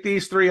take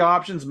these 3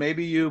 options.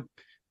 Maybe you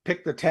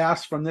pick the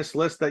tasks from this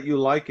list that you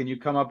like and you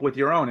come up with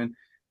your own, and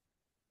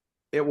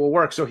it will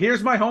work. So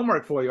here's my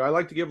homework for you. I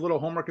like to give little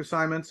homework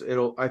assignments.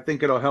 I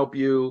think it'll help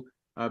you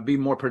be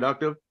more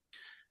productive.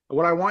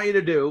 What I want you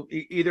to do,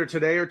 either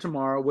today or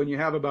tomorrow, when you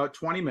have about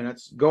 20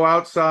 minutes, go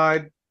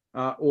outside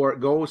or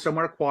go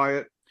somewhere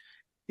quiet,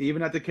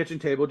 even at the kitchen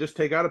table. Just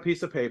take out a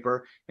piece of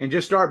paper and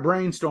just start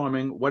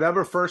brainstorming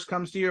whatever first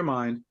comes to your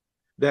mind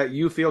that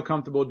you feel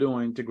comfortable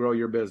doing to grow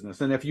your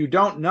business. And if you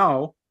don't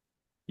know,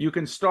 you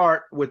can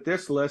start with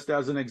this list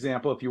as an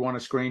example if you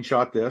want to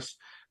screenshot this.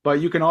 But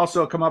you can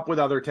also come up with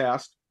other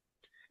tasks.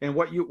 And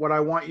what I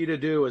want you to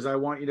do is I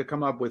want you to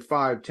come up with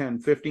 5, 10,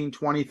 15,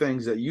 20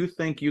 things that you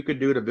think you could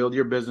do to build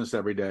your business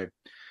every day.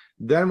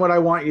 Then what I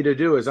want you to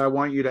do is I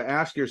want you to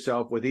ask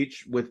yourself with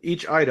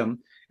each item,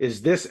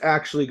 is this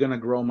actually going to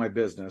grow my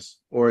business,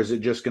 or is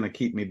it just going to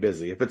keep me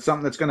busy? If it's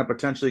something that's going to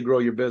potentially grow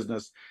your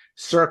business,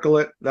 circle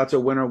it. That's a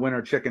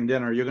winner chicken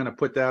dinner. You're going to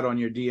put that on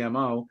your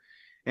DMO.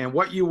 And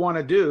what you want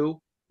to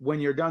do when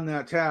you're done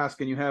that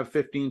task and you have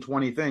 15,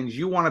 20 things,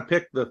 you want to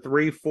pick the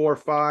 3, 4,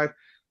 5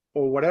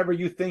 or whatever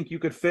you think you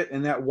could fit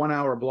in that 1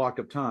 hour block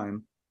of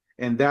time.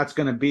 And that's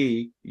going to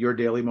be your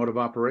daily mode of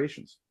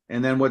operations.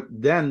 And then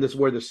this is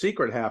where the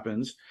secret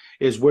happens,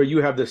 is where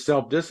you have this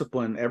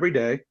self-discipline every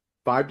day,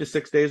 5 to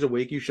 6 days a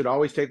week. You should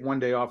always take 1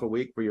 day off a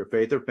week for your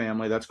faith or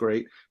family. That's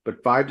great.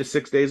 But 5 to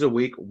 6 days a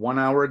week, 1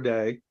 hour a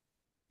day,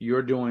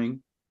 you're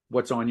doing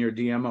what's on your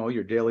DMO,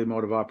 your daily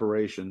mode of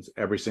operations,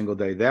 every single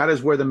day. That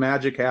is where the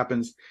magic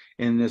happens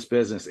in this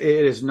business.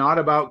 It is not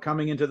about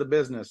coming into the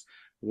business,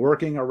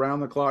 working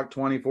around the clock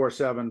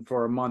 24/7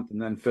 for a month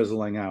and then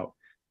fizzling out.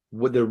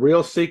 What the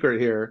real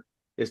secret here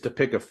is to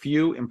pick a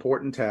few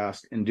important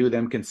tasks and do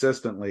them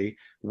consistently,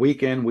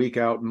 week in, week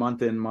out,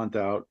 month in, month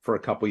out, for a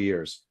couple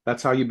years.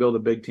 That's how you build a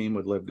big team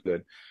with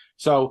LiveGood.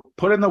 So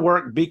put in the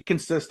work, be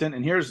consistent.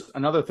 And here's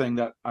another thing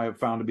that I have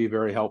found to be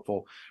very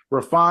helpful.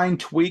 Refine,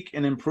 tweak,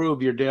 and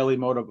improve your daily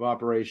mode of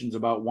operations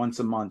about once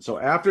a month. So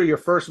after your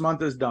first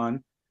month is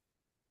done,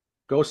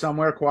 go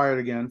somewhere quiet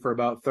again for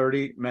about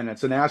 30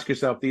 minutes and ask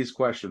yourself these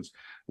questions.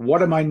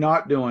 What am I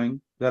not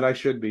doing that I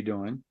should be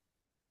doing?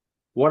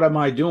 What am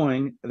I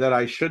doing that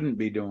I shouldn't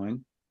be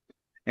doing?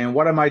 And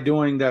what am I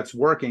doing that's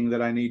working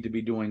that I need to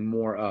be doing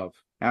more of?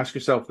 Ask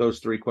yourself those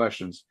 3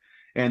 questions,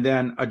 and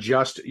then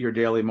adjust your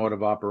daily mode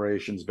of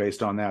operations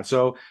based on that.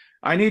 So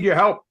I need your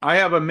help. I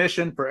have a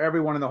mission for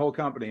everyone in the whole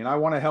company, and I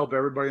want to help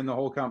everybody in the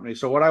whole company.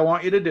 So what I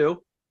want you to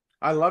do,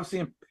 I love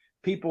seeing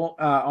people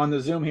on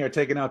the Zoom here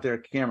taking out their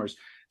cameras.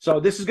 So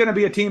this is going to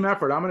be a team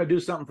effort. I'm going to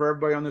do something for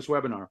everybody on this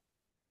webinar.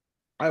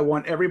 I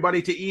want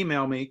everybody to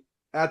email me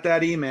at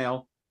that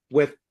email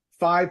with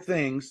 5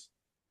 things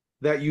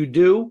that you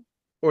do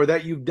or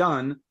that you've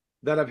done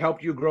that have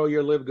helped you grow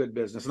your LiveGood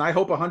business. And I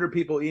hope 100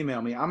 people email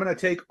me. I'm going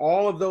to take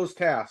all of those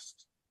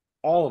tasks,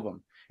 all of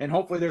them, and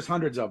hopefully there's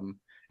hundreds of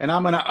them. And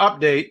I'm going to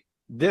update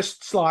this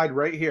slide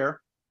right here.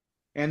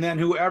 And then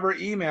whoever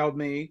emailed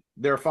me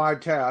their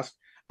 5 tasks,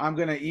 I'm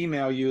going to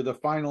email you the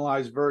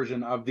finalized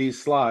version of these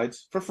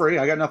slides for free.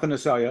 I got nothing to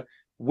sell you,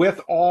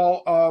 with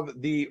all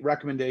of the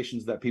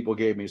recommendations that people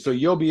gave me. So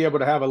you'll be able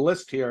to have a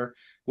list here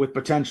with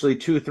potentially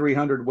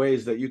 200-300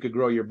 ways that you could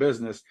grow your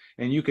business,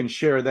 and you can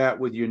share that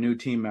with your new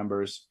team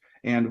members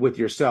and with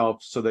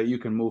yourself so that you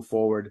can move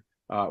forward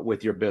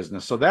with your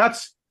business. So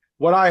that's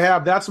what I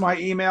have. That's my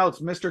email.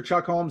 It's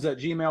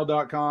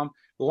mrchuckholmes@gmail.com.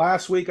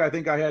 Last week, I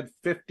think I had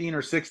 15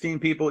 or 16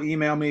 people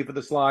email me for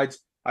the slides.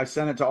 I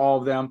sent it to all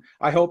of them.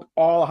 I hope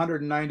all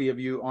 190 of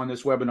you on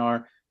this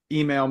webinar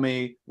email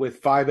me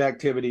with 5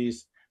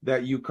 activities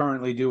that you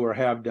currently do or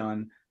have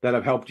done that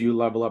have helped you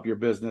level up your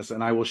business,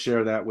 and I will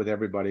share that with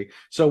everybody.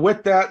 So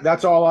with that,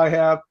 that's all I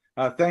have.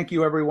 Thank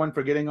you, everyone,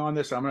 for getting on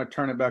this. I'm going to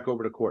turn it back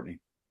over to Courtney.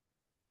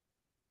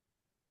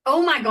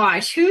 Oh my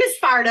gosh, who is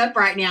fired up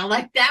right now?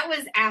 Like, that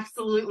was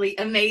absolutely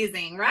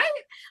amazing, right?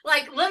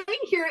 Like, let me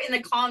hear in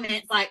the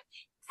comments, like,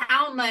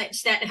 how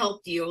much that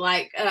helped you.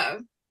 Like,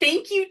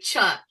 thank you,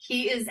 Chuck.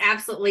 He is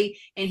absolutely,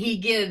 and he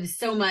gives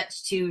so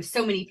much to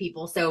so many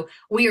people. So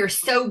we are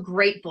so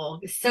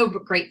grateful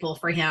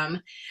for him.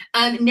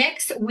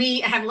 Next, we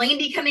have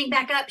Landy coming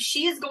back up.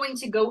 She is going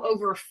to go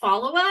over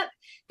follow-up,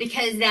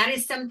 because that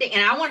is something,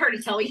 and I want her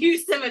to tell you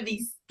some of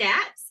these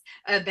stats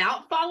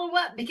about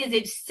follow-up, because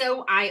it's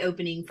so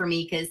eye-opening for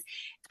me, because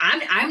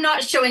I'm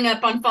not showing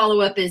up on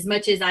follow-up as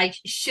much as I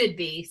should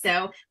be.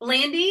 So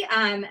Landy,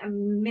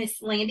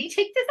 Miss Landy,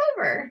 take this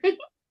over.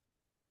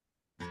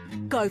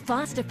 Go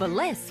faster for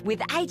less with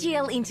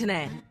AGL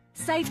Internet.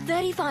 Save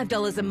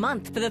 $35 a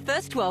month for the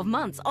first 12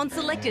 months on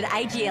selected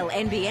AGL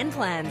NBN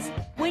plans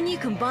when you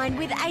combine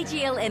with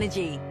AGL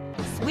Energy.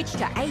 Switch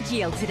to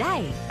AGL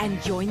today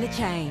and join the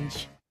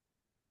change.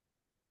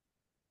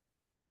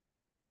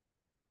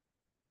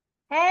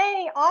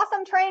 Hey,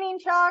 awesome training,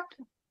 Chuck.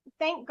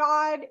 Thank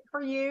God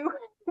for you,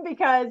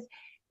 because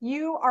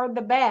you are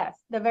the best,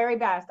 the very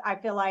best, I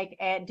feel like,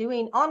 at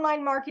doing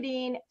online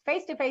marketing,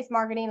 face-to-face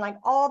marketing, like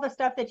all the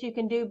stuff that you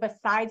can do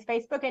besides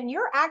Facebook. And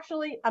you're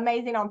actually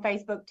amazing on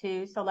Facebook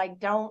too. So like,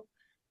 don't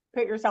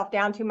put yourself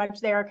down too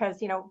much there,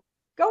 because, you know,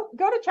 go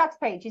to Chuck's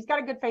page. He's got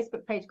a good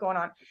Facebook page going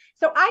on.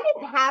 So I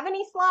didn't have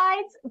any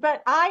slides,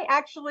 but I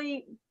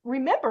actually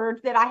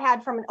remembered that I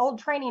had from an old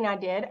training I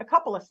did a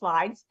couple of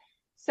slides.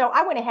 So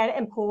I went ahead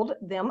and pulled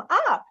them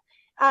up.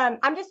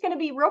 I'm just going to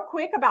be real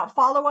quick about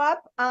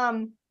follow-up.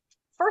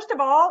 First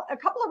of all, a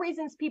couple of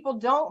reasons people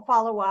don't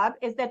follow up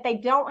is that they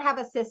don't have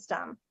a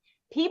system.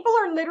 People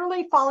are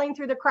literally falling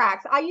through the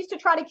cracks. I used to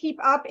try to keep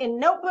up in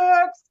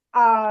notebooks,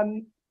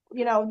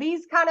 you know,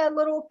 these kind of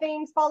little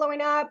things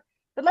following up.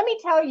 But let me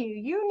tell you,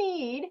 you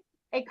need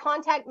a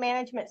contact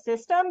management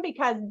system,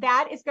 because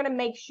that is going to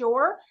make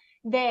sure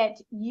that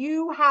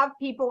you have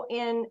people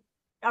in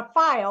a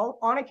file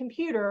on a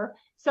computer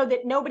so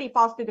that nobody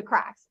falls through the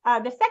cracks.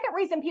 The second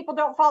reason people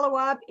don't follow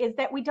up is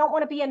that we don't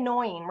want to be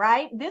annoying,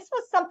 right? This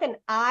was something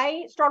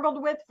I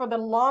struggled with for the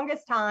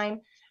longest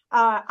time.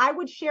 I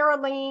would share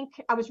a link.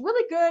 I was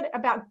really good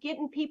about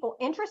getting people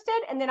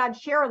interested, and then I'd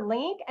share a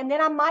link, and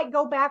then I might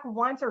go back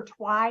once or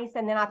twice,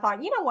 and then I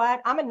thought, you know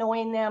what, I'm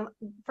annoying them,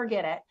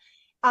 forget it.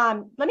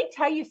 Let me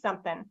tell you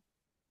something.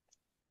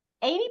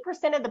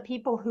 80% of the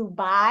people who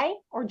buy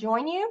or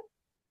join you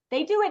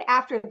They do it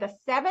after the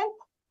 7th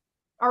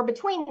or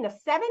between the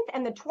 7th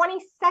and the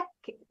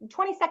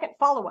 22nd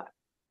follow-up.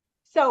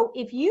 So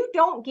if you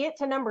don't get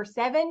to number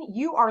 7,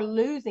 you are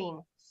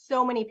losing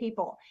so many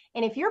people.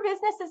 And if your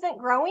business isn't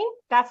growing,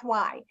 that's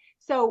why.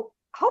 So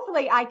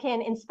hopefully I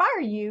can inspire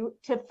you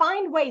to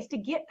find ways to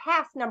get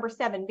past number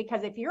 7,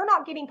 because if you're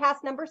not getting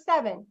past number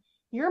 7,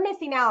 you're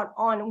missing out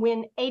on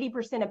when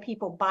 80% of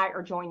people buy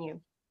or join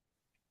you.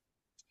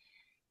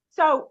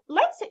 So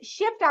let's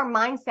shift our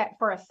mindset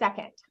for a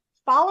second.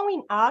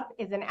 Following up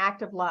is an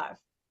act of love.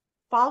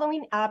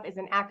 Following up is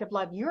an act of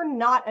love. You're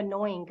not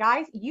annoying.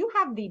 Guys, you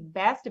have the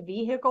best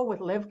vehicle with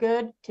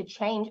LiveGood to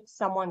change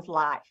someone's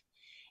life.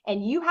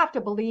 And you have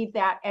to believe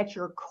that at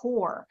your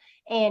core.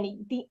 And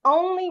the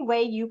only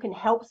way you can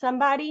help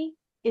somebody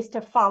is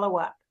to follow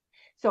up.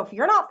 So if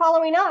you're not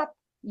following up,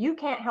 you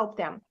can't help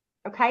them.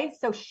 Okay,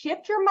 so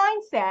shift your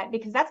mindset,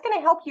 because that's going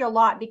to help you a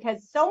lot,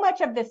 because so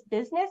much of this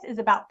business is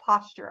about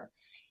posture.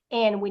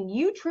 And when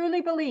you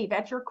truly believe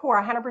at your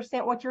core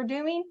 100% what you're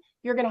doing,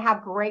 you're going to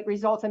have great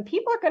results. And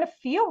people are going to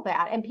feel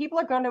that, and people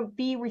are going to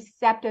be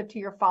receptive to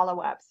your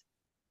follow-ups.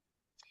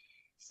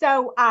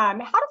 So how to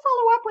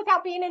follow up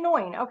without being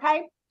annoying,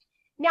 okay?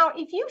 Now,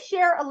 if you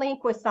share a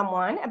link with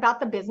someone about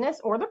the business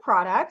or the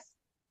products,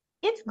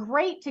 it's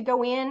great to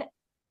go in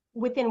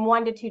within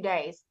 1 to 2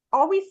 days.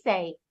 Always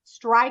say,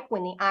 strike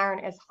when the iron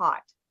is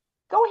hot.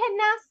 Go ahead and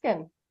ask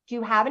them, do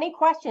you have any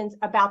questions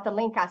about the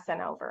link I sent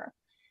over?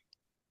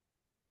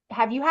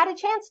 Have you had a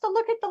chance to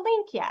look at the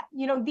link yet?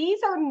 You know,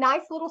 these are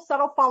nice little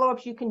subtle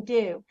follow-ups you can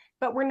do,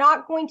 but we're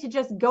not going to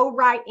just go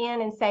right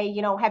in and say,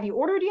 you know, have you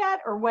ordered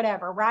yet or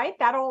whatever, right?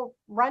 That'll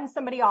run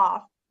somebody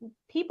off.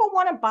 People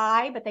want to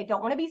buy, but they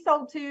don't want to be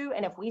sold to.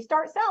 And if we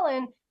start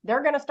selling,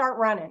 they're going to start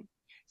running.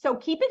 So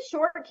keep it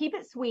short, keep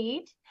it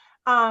sweet,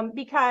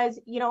 because,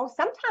 you know,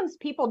 sometimes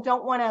people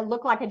don't want to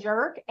look like a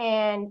jerk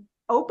and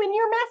open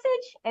your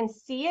message and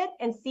see it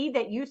and see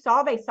that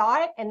they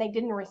saw it and they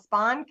didn't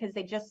respond because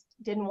they just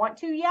didn't want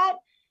to yet.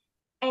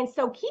 And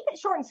so keep it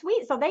short and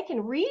sweet so they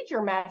can read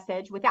your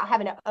message without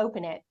having to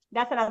open it.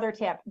 That's another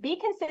tip. Be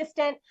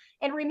consistent.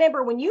 And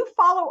remember, when you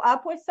follow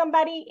up with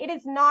somebody, it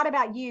is not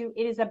about you.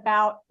 It is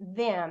about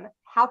them.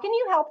 How can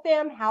you help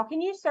them? How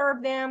can you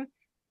serve them?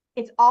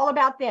 It's all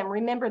about them.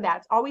 Remember that.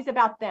 It's always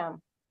about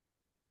them.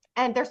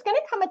 And there's going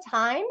to come a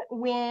time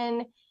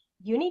when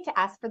you need to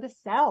ask for the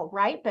sell,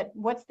 right? But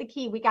what's the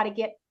key? We got to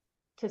get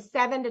to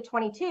 7 to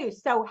 22.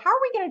 So how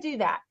are we going to do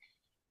that?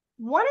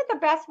 One of the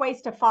best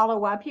ways to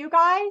follow up, you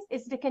guys,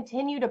 is to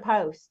continue to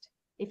post.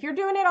 If you're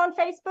doing it on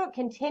Facebook,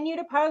 continue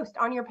to post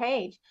on your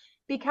page,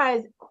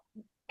 because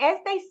as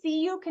they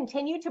see you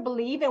continue to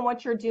believe in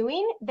what you're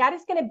doing, that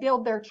is going to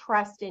build their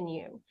trust in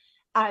you.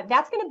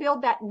 That's going to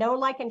build that know,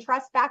 like, and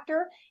trust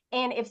factor.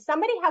 And if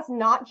somebody has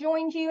not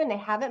joined you and they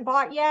haven't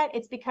bought yet,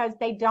 it's because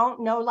they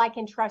don't know, like,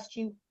 and trust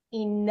you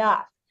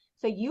enough.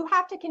 So you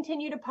have to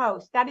continue to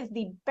post. That is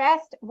the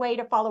best way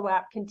to follow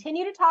up.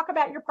 Continue to talk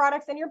about your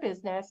products and your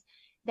business.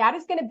 That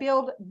is going to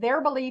build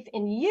their belief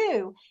in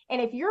you.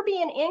 And if you're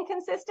being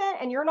inconsistent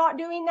and you're not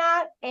doing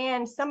that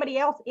and somebody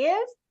else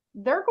is,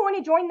 they're going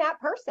to join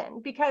that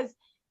person, because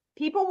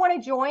people want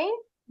to join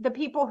the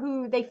people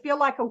who they feel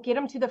like will get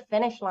them to the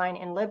finish line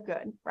and live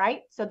good,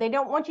 right? So they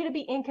don't want you to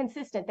be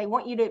inconsistent. They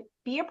want you to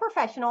be a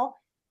professional,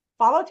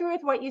 follow through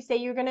with what you say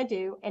you're going to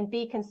do, and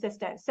be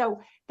consistent. So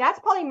that's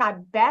probably my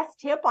best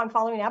tip on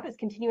following up, is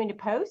continuing to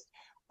post.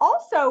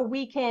 Also,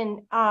 we can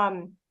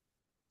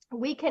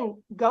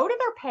go to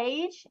their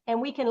page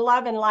and we can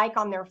love and like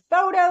on their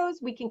photos.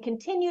 We can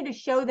continue to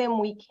show them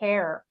we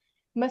care.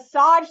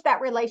 Massage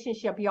that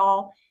relationship,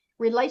 y'all.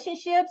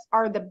 Relationships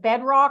are the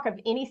bedrock of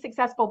any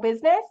successful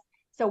business.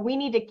 So we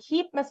need to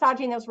keep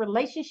massaging those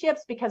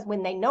relationships, because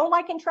when they know,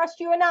 like, and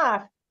trust you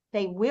enough,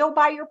 they will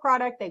buy your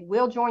product. They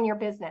will join your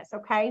business.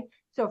 Okay.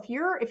 So if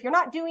you're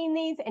not doing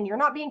these and you're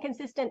not being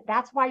consistent,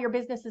 that's why your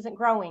business isn't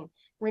growing.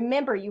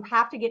 Remember, you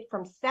have to get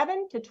from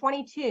 7 to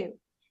 22.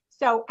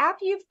 So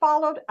after you've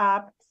followed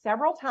up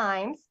several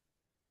times,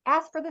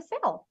 ask for the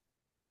sale.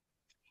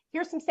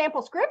 Here's some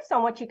sample scripts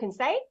on what you can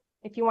say.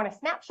 If you want to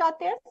snapshot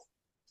this,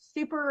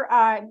 super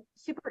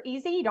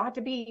easy. You don't have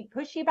to be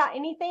pushy about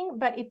anything,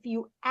 but if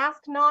you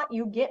ask not,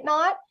 you get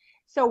not.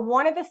 So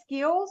one of the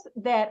skills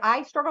that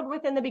I struggled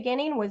with in the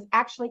beginning was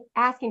actually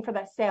asking for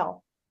that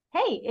sale.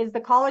 Hey, is the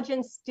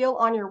collagen still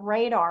on your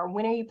radar?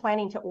 When are you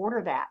planning to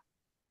order that?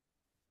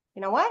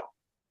 You know what?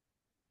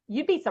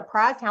 You'd be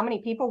surprised how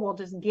many people will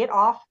just get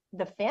off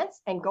the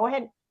fence and go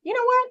ahead. You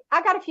know what?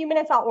 I got a few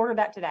minutes. I'll order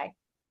that today.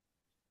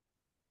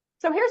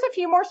 So here's a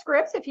few more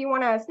scripts if you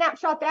want to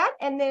snapshot that,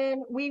 and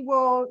then we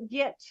will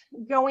get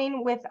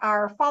going with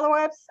our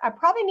follow-ups. I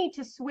probably need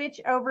to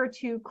switch over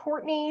to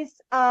Courtney's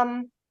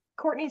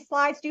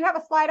slides. Do you have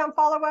a slide on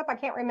follow-up? I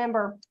can't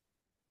remember.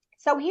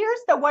 So here's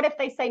the what if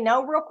they say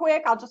no real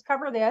quick. I'll just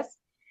cover this.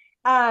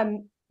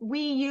 We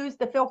use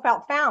the feel,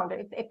 felt, found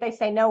if they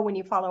say no when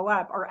you follow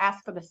up or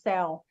ask for the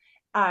sale.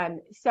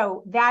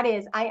 So that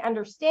is, I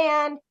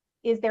understand,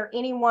 is there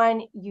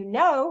anyone you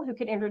know who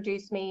could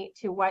introduce me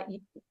to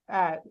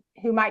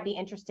who might be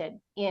interested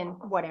in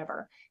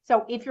whatever?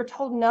 So if you're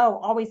told no,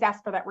 always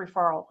ask for that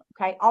referral.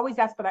 Okay. Always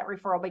ask for that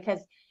referral, because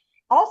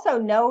also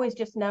no is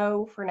just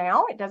no for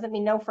now. It doesn't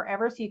mean no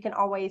forever. So you can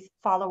always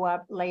follow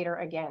up later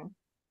again.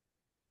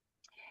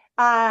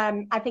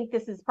 I think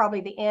this is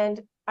probably the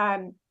end.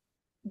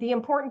 The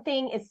important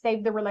thing is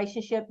save the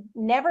relationship.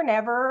 Never,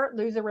 never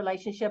lose a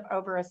relationship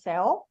over a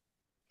sale.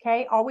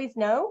 Okay. Always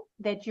know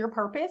that your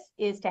purpose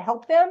is to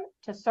help them,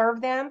 to serve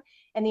them.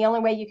 And the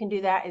only way you can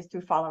do that is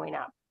through following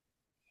up.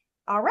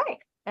 All right.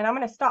 And I'm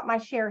going to stop my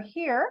share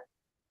here.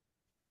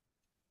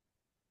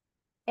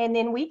 And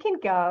then we can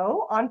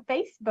go on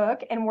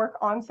Facebook and work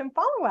on some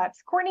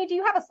follow-ups. Courtney, do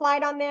you have a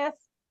slide on this?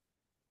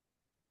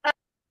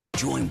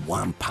 Join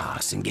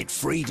OnePass and get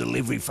free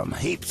delivery from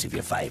heaps of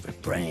your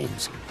favorite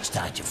brands.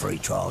 Start your free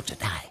trial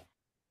today.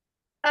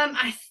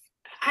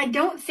 I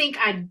don't think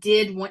I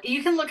did one.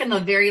 You can look in the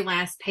very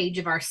last page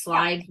of our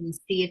slides and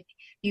see if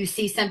you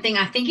see something.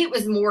 I think it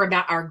was more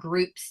about our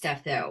group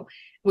stuff though,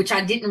 which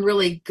I didn't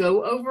really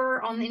go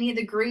over on any of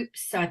the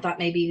groups. So I thought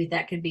maybe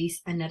that could be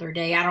another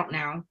day. I don't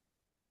know.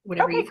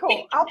 Whatever okay,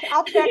 cool. I'll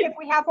check. If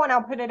we have one,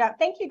 I'll put it up.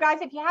 Thank you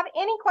guys. If you have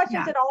any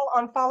questions at all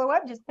on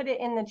follow-up, just put it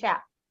in the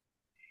chat.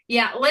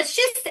 Yeah, let's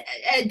just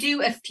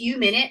do a few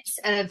minutes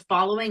of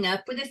following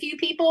up with a few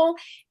people.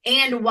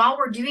 And while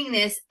we're doing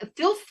this,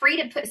 feel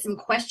free to put some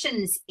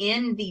questions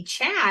in the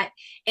chat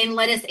and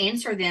let us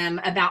answer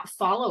them about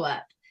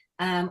follow-up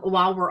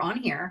while we're on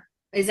here.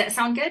 Does that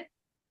sound good?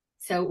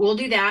 So we'll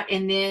do that,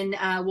 and then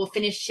we'll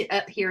finish it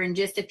up here in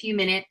just a few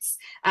minutes.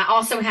 I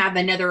also have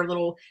another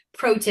little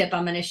pro tip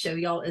I'm going to show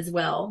y'all as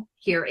well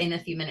here in a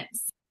few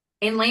minutes.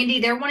 And Landy,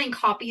 they're wanting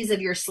copies of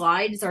your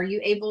slides. Are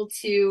you able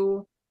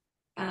to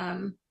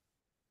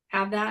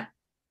have that?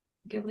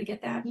 Be able to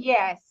get that?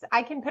 Yes,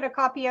 I can put a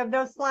copy of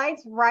those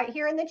slides right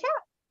here in the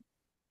chat.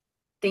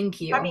 Thank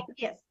you. I mean,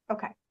 yes.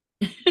 Okay.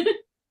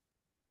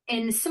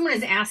 And someone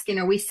is asking,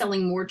 are we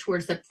selling more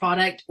towards the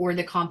product or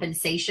the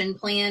compensation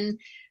plan?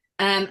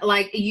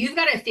 Like you've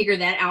got to figure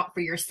that out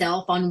for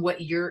yourself on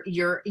what you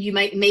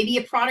may be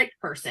a product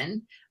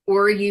person,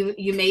 or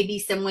you may be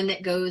someone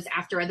that goes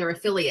after other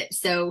affiliates.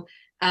 So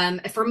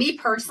for me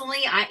personally,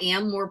 I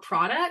am more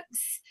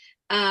products.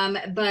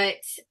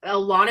 But a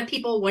lot of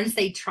people, once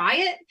they try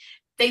it,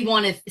 they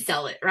want to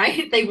sell it,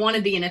 right? They want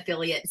to be an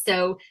affiliate.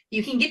 So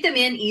you can get them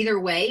in either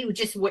way,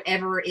 just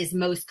whatever is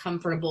most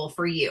comfortable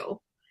for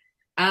you.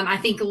 I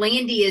think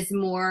Landy is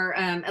more,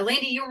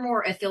 Landy, you're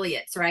more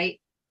affiliates, right?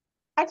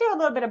 I do a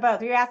little bit of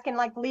both. Are you asking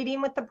like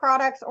leading with the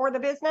products or the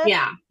business?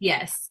 Yeah.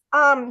 Yes.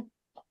 I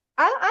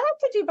like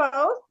to do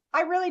both.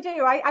 I really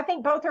do. I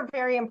think both are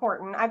very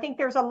important. I think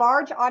there's a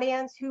large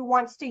audience who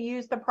wants to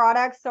use the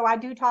products. So I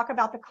do talk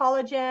about the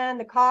collagen,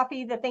 the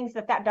coffee, the things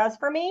that does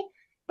for me.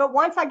 But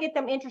once I get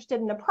them interested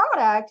in the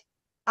product,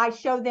 I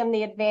show them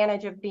the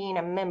advantage of being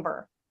a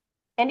member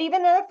and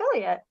even an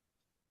affiliate.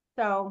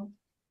 So.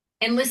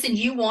 And listen,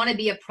 you want to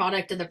be a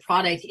product of the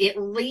product.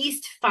 At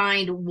least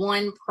find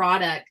one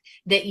product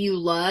that you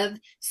love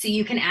so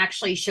you can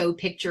actually show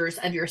pictures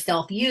of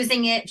yourself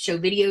using it, show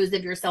videos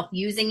of yourself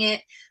using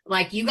it.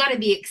 Like you got to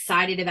be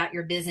excited about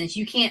your business.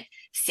 You can't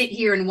sit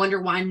here and wonder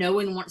why no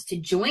one wants to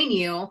join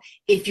you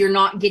if you're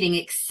not getting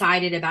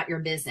excited about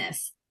your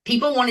business.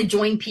 People want to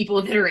join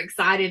people that are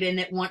excited and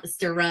that wants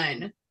to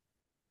run.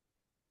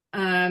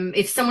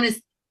 If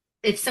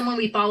someone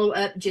we follow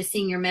up just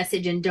seeing your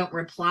message and don't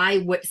reply,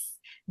 what's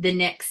the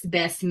next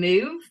best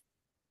move?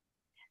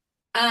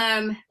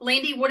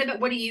 Landy,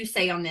 what do you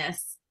say on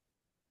this?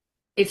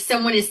 If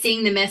someone is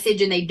seeing the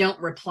message and they don't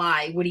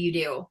reply, what do you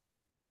do?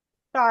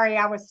 Sorry,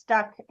 I was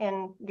stuck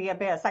in the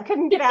abyss. I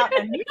couldn't get out.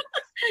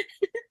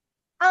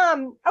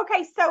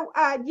 Okay, so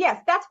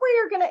yes, that's where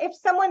you're gonna,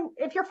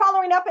 if you're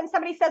following up and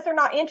somebody says they're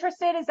not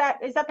interested, is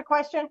that the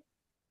question?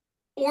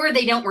 Or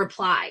they don't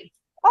reply.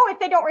 Oh, if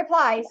they don't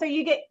reply, so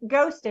you get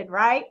ghosted,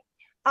 right?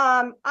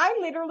 I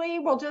literally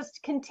will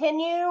just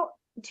continue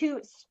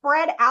to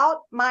spread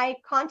out my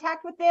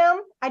contact with them.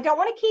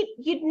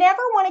 You'd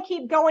never want to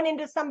keep going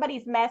into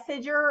somebody's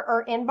messenger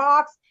or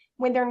inbox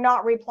when they're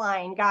not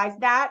replying, guys.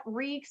 That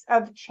reeks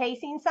of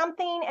chasing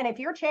something. And if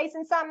you're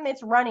chasing something,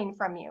 it's running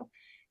from you.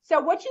 So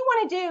what you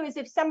want to do is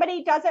if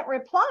somebody doesn't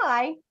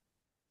reply,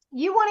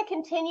 you want to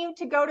continue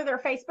to go to their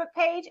Facebook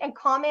page and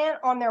comment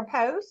on their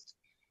post,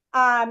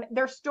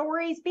 their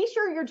stories. Be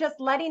sure you're just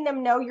letting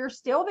them know you're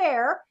still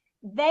there.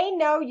 They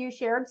know you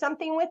shared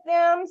something with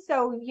them.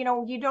 So,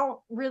 you don't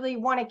really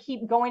want to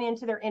keep going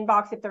into their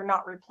inbox if they're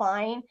not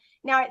replying.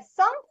 Now, at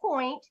some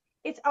point,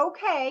 it's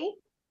okay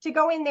to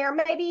go in there,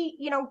 maybe,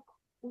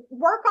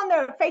 work on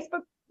the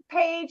Facebook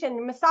page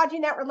and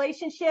massaging that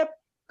relationship.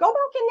 Go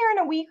back in there in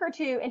a week or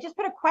two and just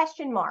put a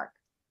question mark.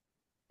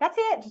 That's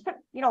it. Just put,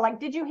 like,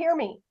 did you hear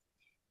me?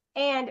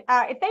 And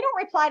if they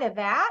don't reply to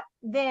that,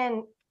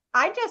 then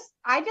I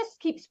just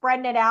keep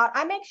spreading it out.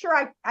 I make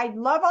sure I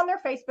love on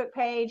their Facebook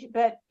page,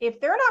 but if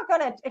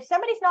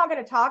somebody's not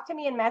going to talk to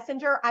me in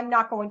Messenger, I'm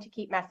not going to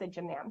keep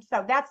messaging them.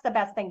 So that's the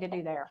best thing to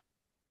do there.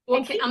 Well,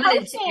 And keep I'm gonna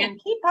posting.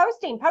 Keep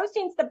posting.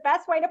 Posting's the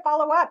best way to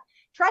follow up.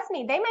 Trust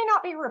me, they may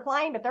not be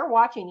replying, but they're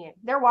watching you.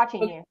 They're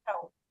watching you.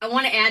 So I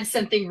want to add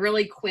something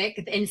really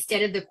quick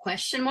instead of the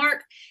question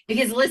mark,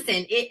 because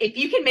listen, if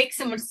you can make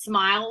someone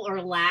smile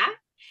or laugh,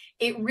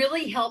 it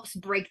really helps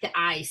break the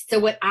ice. So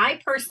what I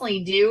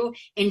personally do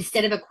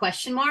instead of a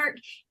question mark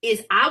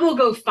is I will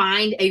go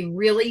find a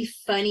really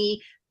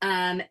funny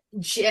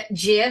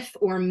GIF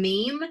or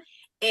meme,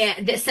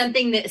 and that's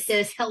something that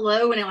says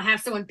hello, and it'll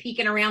have someone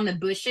peeking around the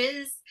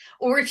bushes.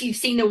 Or if you've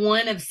seen the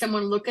one of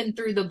someone looking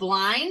through the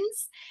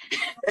blinds,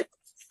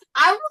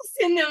 I will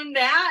send them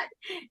that.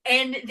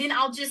 And then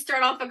I'll just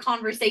start off a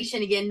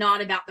conversation again, not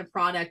about the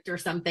product or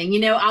something.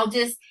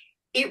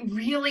 It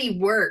really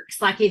works.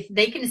 Like if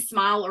they can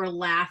smile or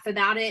laugh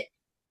about it,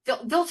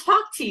 they'll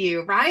talk to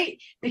you, right?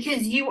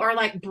 Because you are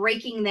like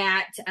breaking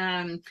that,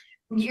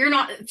 you're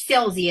not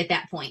salesy at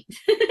that point,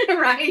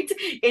 right?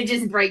 It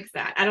just breaks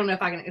that. I don't know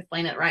if I can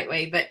explain it the right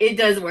way, but it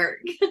does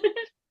work.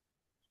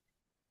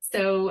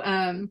 So,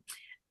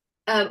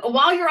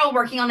 while you're all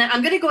working on that,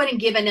 I'm going to go ahead and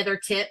give another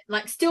tip,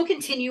 like still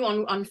continue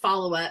on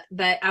follow-up,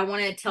 but I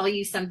want to tell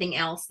you something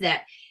else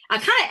that I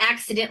kind of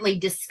accidentally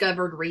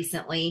discovered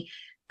recently.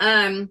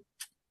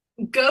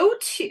 Go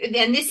to,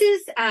 and this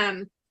is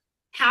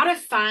how to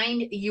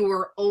find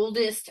your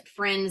oldest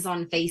friends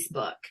on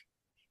Facebook.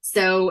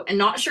 So I'm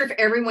not sure if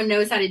everyone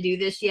knows how to do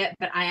this yet,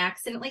 but I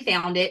accidentally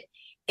found it.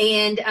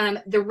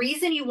 And the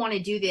reason you want to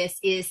do this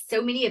is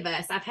so many of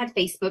us, I've had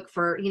Facebook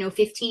for,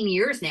 15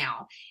 years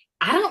now.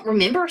 I don't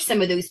remember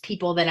some of those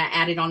people that I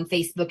added on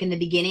Facebook in the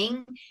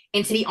beginning.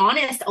 And to be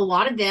honest, a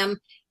lot of them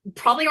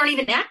probably aren't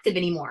even active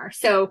anymore.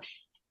 So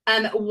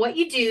what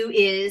you do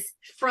is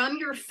from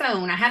your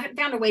phone, I haven't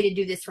found a way to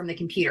do this from the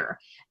computer,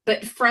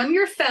 but from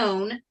your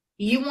phone,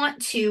 you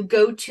want to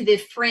go to the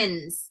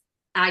friends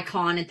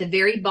icon at the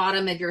very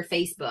bottom of your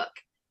Facebook.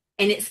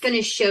 And it's going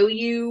to show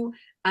you,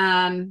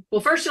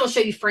 first it'll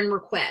show you friend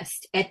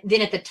request.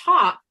 Then at the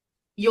top,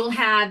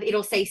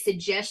 it'll say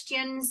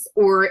suggestions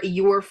or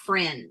your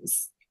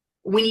friends.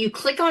 When you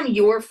click on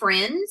your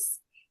friends,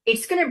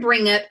 it's going to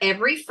bring up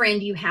every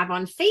friend you have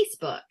on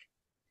Facebook.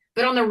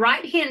 But on the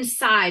right-hand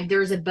side,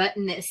 there's a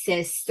button that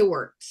says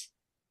sort.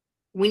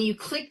 When you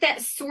click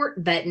that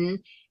sort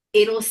button,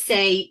 it'll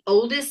say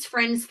oldest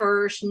friends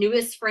first,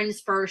 newest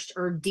friends first,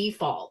 or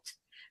default.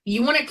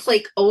 You want to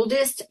click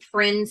oldest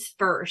friends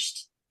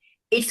first.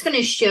 It's going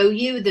to show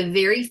you the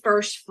very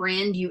first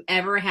friend you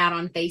ever had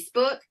on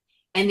Facebook.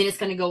 And then it's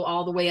going to go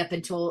all the way up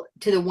to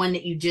the one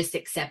that you just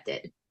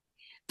accepted.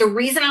 The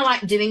reason I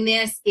like doing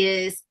this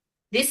is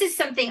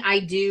something I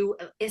do.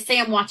 Say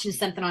I'm watching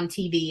something on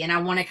TV and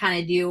I want to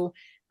kind of do,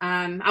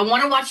 I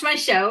want to watch my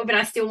show, but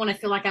I still want to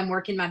feel like I'm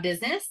working my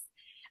business.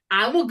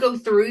 I will go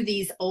through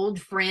these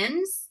old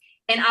friends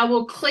and I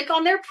will click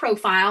on their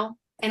profile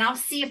and I'll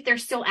see if they're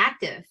still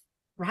active,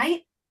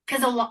 right?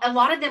 Because a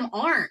lot of them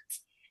aren't.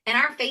 And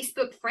our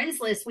Facebook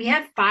friends list, we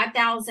have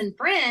 5,000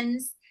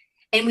 friends.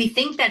 And we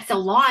think that's a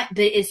lot,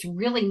 but it's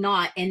really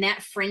not. And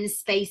that friend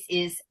space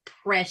is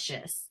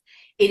precious.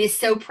 It is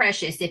so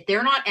precious. If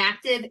they're not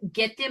active,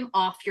 get them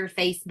off your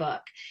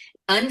Facebook.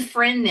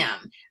 Unfriend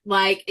them.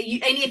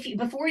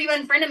 Before you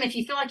unfriend them, if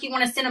you feel like you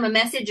want to send them a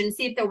message and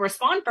see if they'll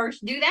respond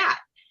first, do that.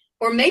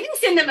 Or maybe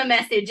send them a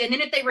message. And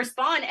then if they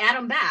respond, add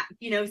them back,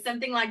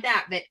 something like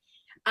that. But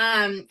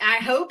I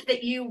hope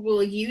that you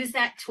will use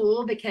that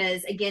tool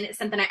because, again, it's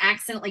something I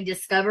accidentally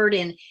discovered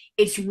and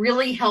it's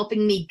really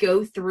helping me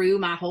go through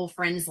my whole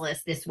friends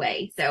list this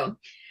way. So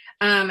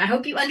I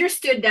hope you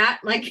understood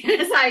that, like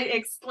as I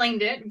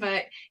explained it.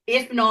 But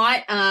if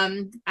not,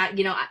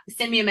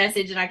 send me a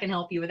message and I can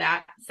help you with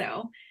that.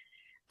 So,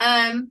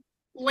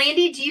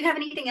 Landy, do you have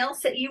anything else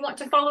that you want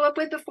to follow up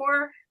with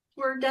before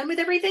we're done with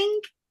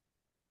everything?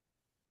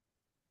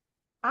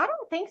 I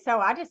don't think so.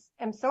 I just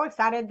am so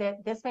excited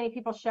that this many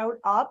people showed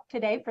up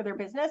today for their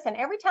business. And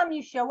every time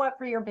you show up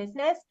for your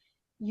business,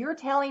 you're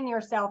telling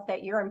yourself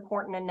that you're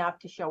important enough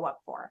to show up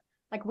for.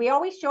 Like we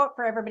always show up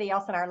for everybody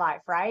else in our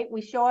life, right?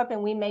 We show up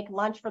and we make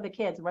lunch for the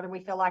kids, whether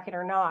we feel like it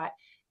or not.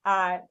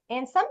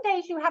 And some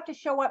days you have to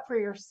show up for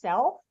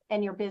yourself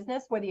and your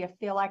business, whether you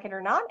feel like it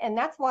or not. And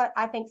that's what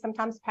I think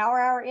sometimes Power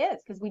Hour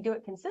is, because we do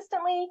it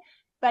consistently.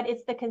 But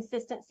it's the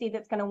consistency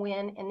that's going to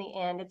win in the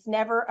end. It's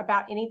never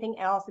about anything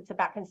else. It's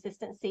about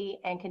consistency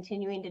and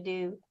continuing to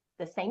do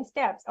the same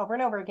steps over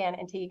and over again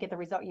until you get the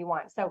result you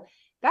want. So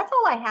that's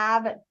all I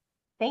have.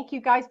 Thank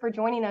you guys for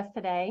joining us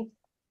today.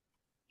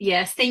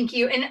 Yes, thank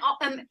you. And,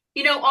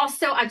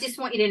 also, I just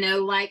want you to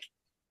know, like,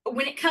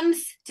 when it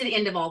comes to the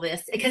end of all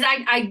this, because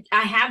I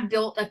have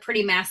built a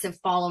pretty massive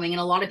following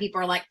and a lot of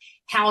people are like,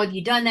 how have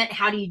you done that?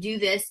 How do you do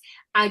this?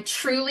 I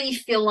truly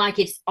feel like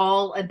it's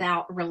all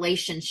about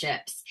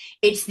relationships.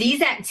 It's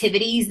these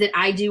activities that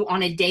I do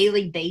on a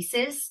daily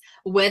basis,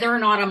 whether or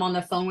not I'm on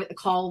the phone with the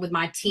call with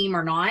my team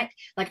or not.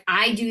 Like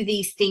I do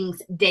these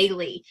things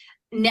daily.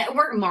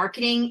 network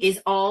marketing is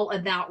all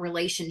about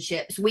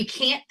relationships. We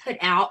can't put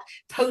out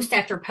post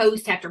after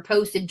post after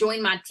post and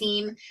join my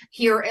team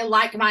here,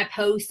 like my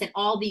post and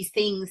all these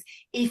things,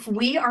 if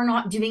we are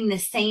not doing the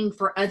same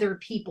for other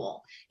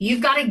people.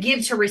 You've got to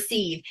give to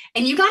receive,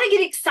 and you got to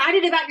get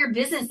excited about your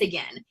business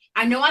again.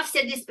 I know I've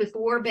said this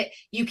before, but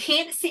you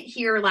can't sit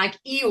here like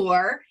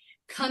Eeyore,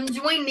 come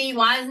join me.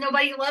 Why is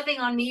nobody loving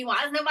on me?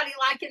 Why is nobody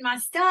liking my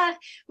stuff?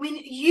 When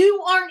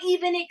you aren't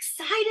even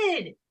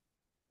excited.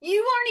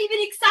 You aren't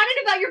even excited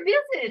about your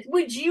business.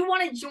 Would you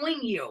want to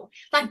join you?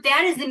 Like,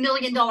 that is the $1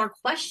 million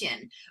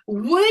question.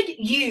 Would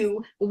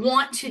you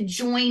want to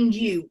join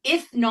you?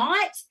 If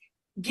not,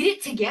 get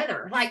it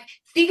together. Like,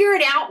 figure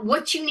it out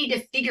what you need to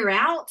figure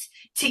out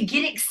to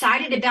get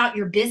excited about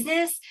your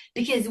business,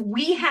 because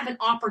we have an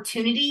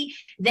opportunity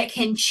that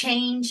can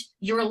change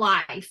your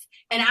life.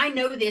 And I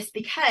know this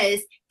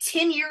because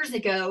 10 years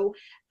ago,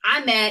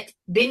 I met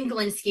Ben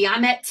Glinsky, I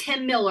met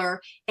Tim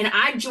Miller, and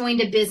I joined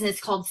a business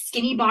called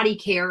Skinny Body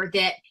Care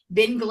that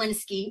Ben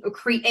Glinsky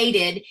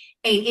created,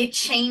 and it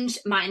changed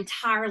my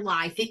entire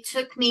life. It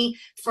took me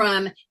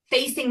from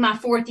facing my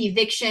 4th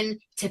eviction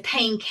to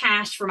paying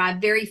cash for my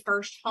very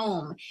first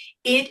home.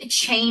 It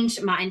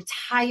changed my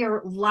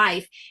entire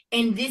life,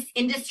 and this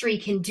industry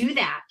can do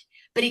that.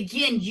 But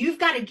again, you've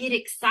got to get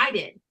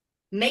excited.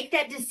 Make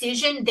that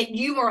decision that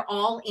you are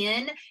all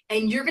in,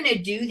 and you're going to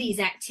do these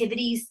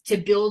activities to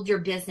build your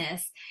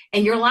business,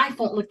 and your life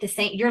won't look the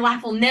same. Your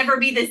life will never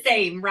be the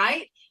same,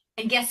 right?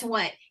 And guess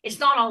what? It's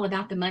not all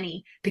about the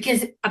money, but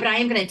I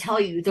am going to tell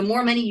you, the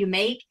more money you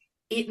make,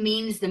 it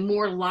means the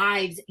more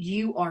lives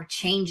you are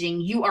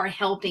changing. You are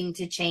helping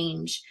to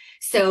change.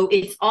 So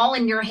it's all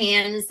in your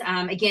hands.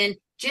 Again,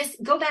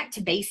 just go back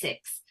to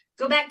basics.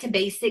 Go back to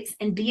basics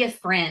and be a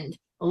friend.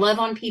 Love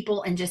on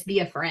people and just be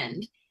a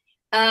friend.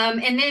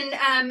 And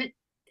then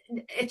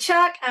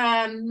Chuck,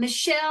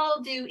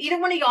 Michelle, do either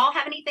one of y'all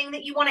have anything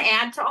that you want to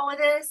add to all of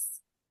this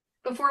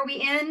before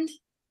we end?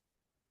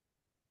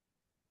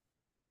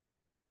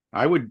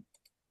 I would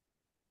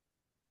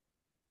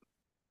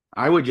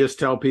just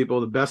tell people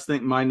the best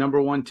thing, my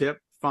number one tip,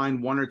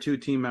 find 1 or 2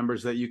 team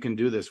members that you can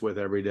do this with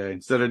every day.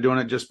 Instead of doing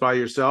it just by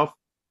yourself,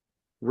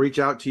 reach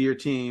out to your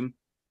team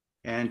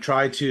and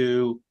try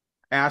to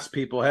ask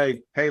people,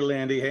 hey,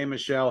 Landy, hey,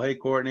 Michelle, hey,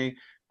 Courtney,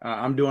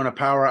 I'm doing a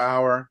power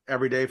hour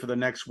every day for the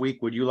next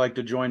week. Would you like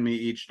to join me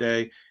each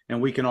day?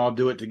 And we can all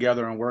do it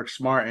together and work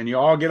smart. And you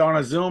all get on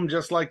a Zoom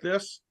just like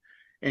this,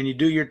 and you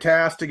do your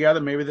tasks together.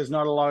 Maybe there's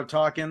not a lot of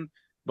talking,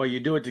 but you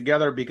do it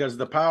together, because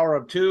the power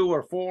of 2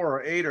 or 4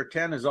 or 8 or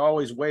 10 is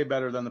always way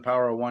better than the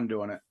power of 1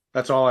 doing it.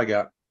 That's all I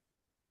got.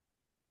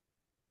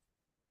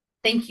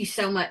 Thank you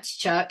so much,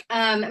 Chuck.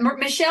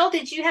 Michelle,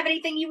 did you have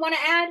anything you want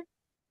to add?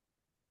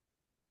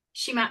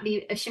 She might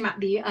be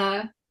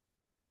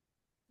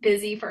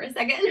busy for a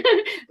second,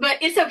 but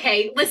it's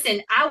okay.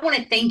 Listen, I want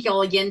to thank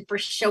y'all again for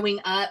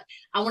showing up.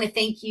 I want to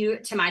thank you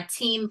to my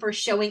team for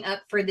showing up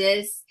for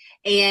this.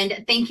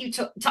 And thank you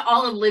to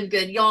all of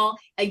LiveGood. Y'all,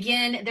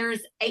 again,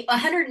 there's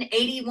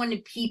 181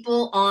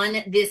 people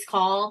on this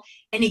call.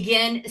 And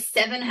again,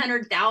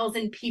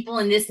 700,000 people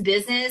in this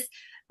business.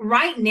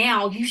 Right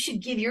now, you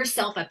should give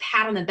yourself a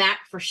pat on the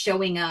back for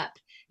showing up.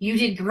 You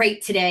did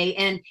great today.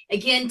 And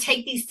again,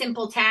 take these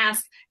simple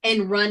tasks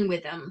and run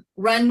with them.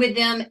 Run with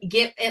them.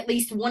 Get at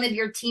least one of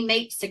your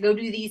teammates to go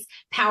do these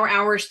power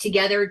hours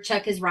together.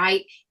 Chuck is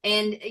right.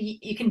 And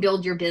you can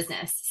build your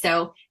business.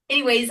 So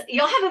anyways,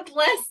 y'all have a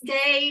blessed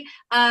day.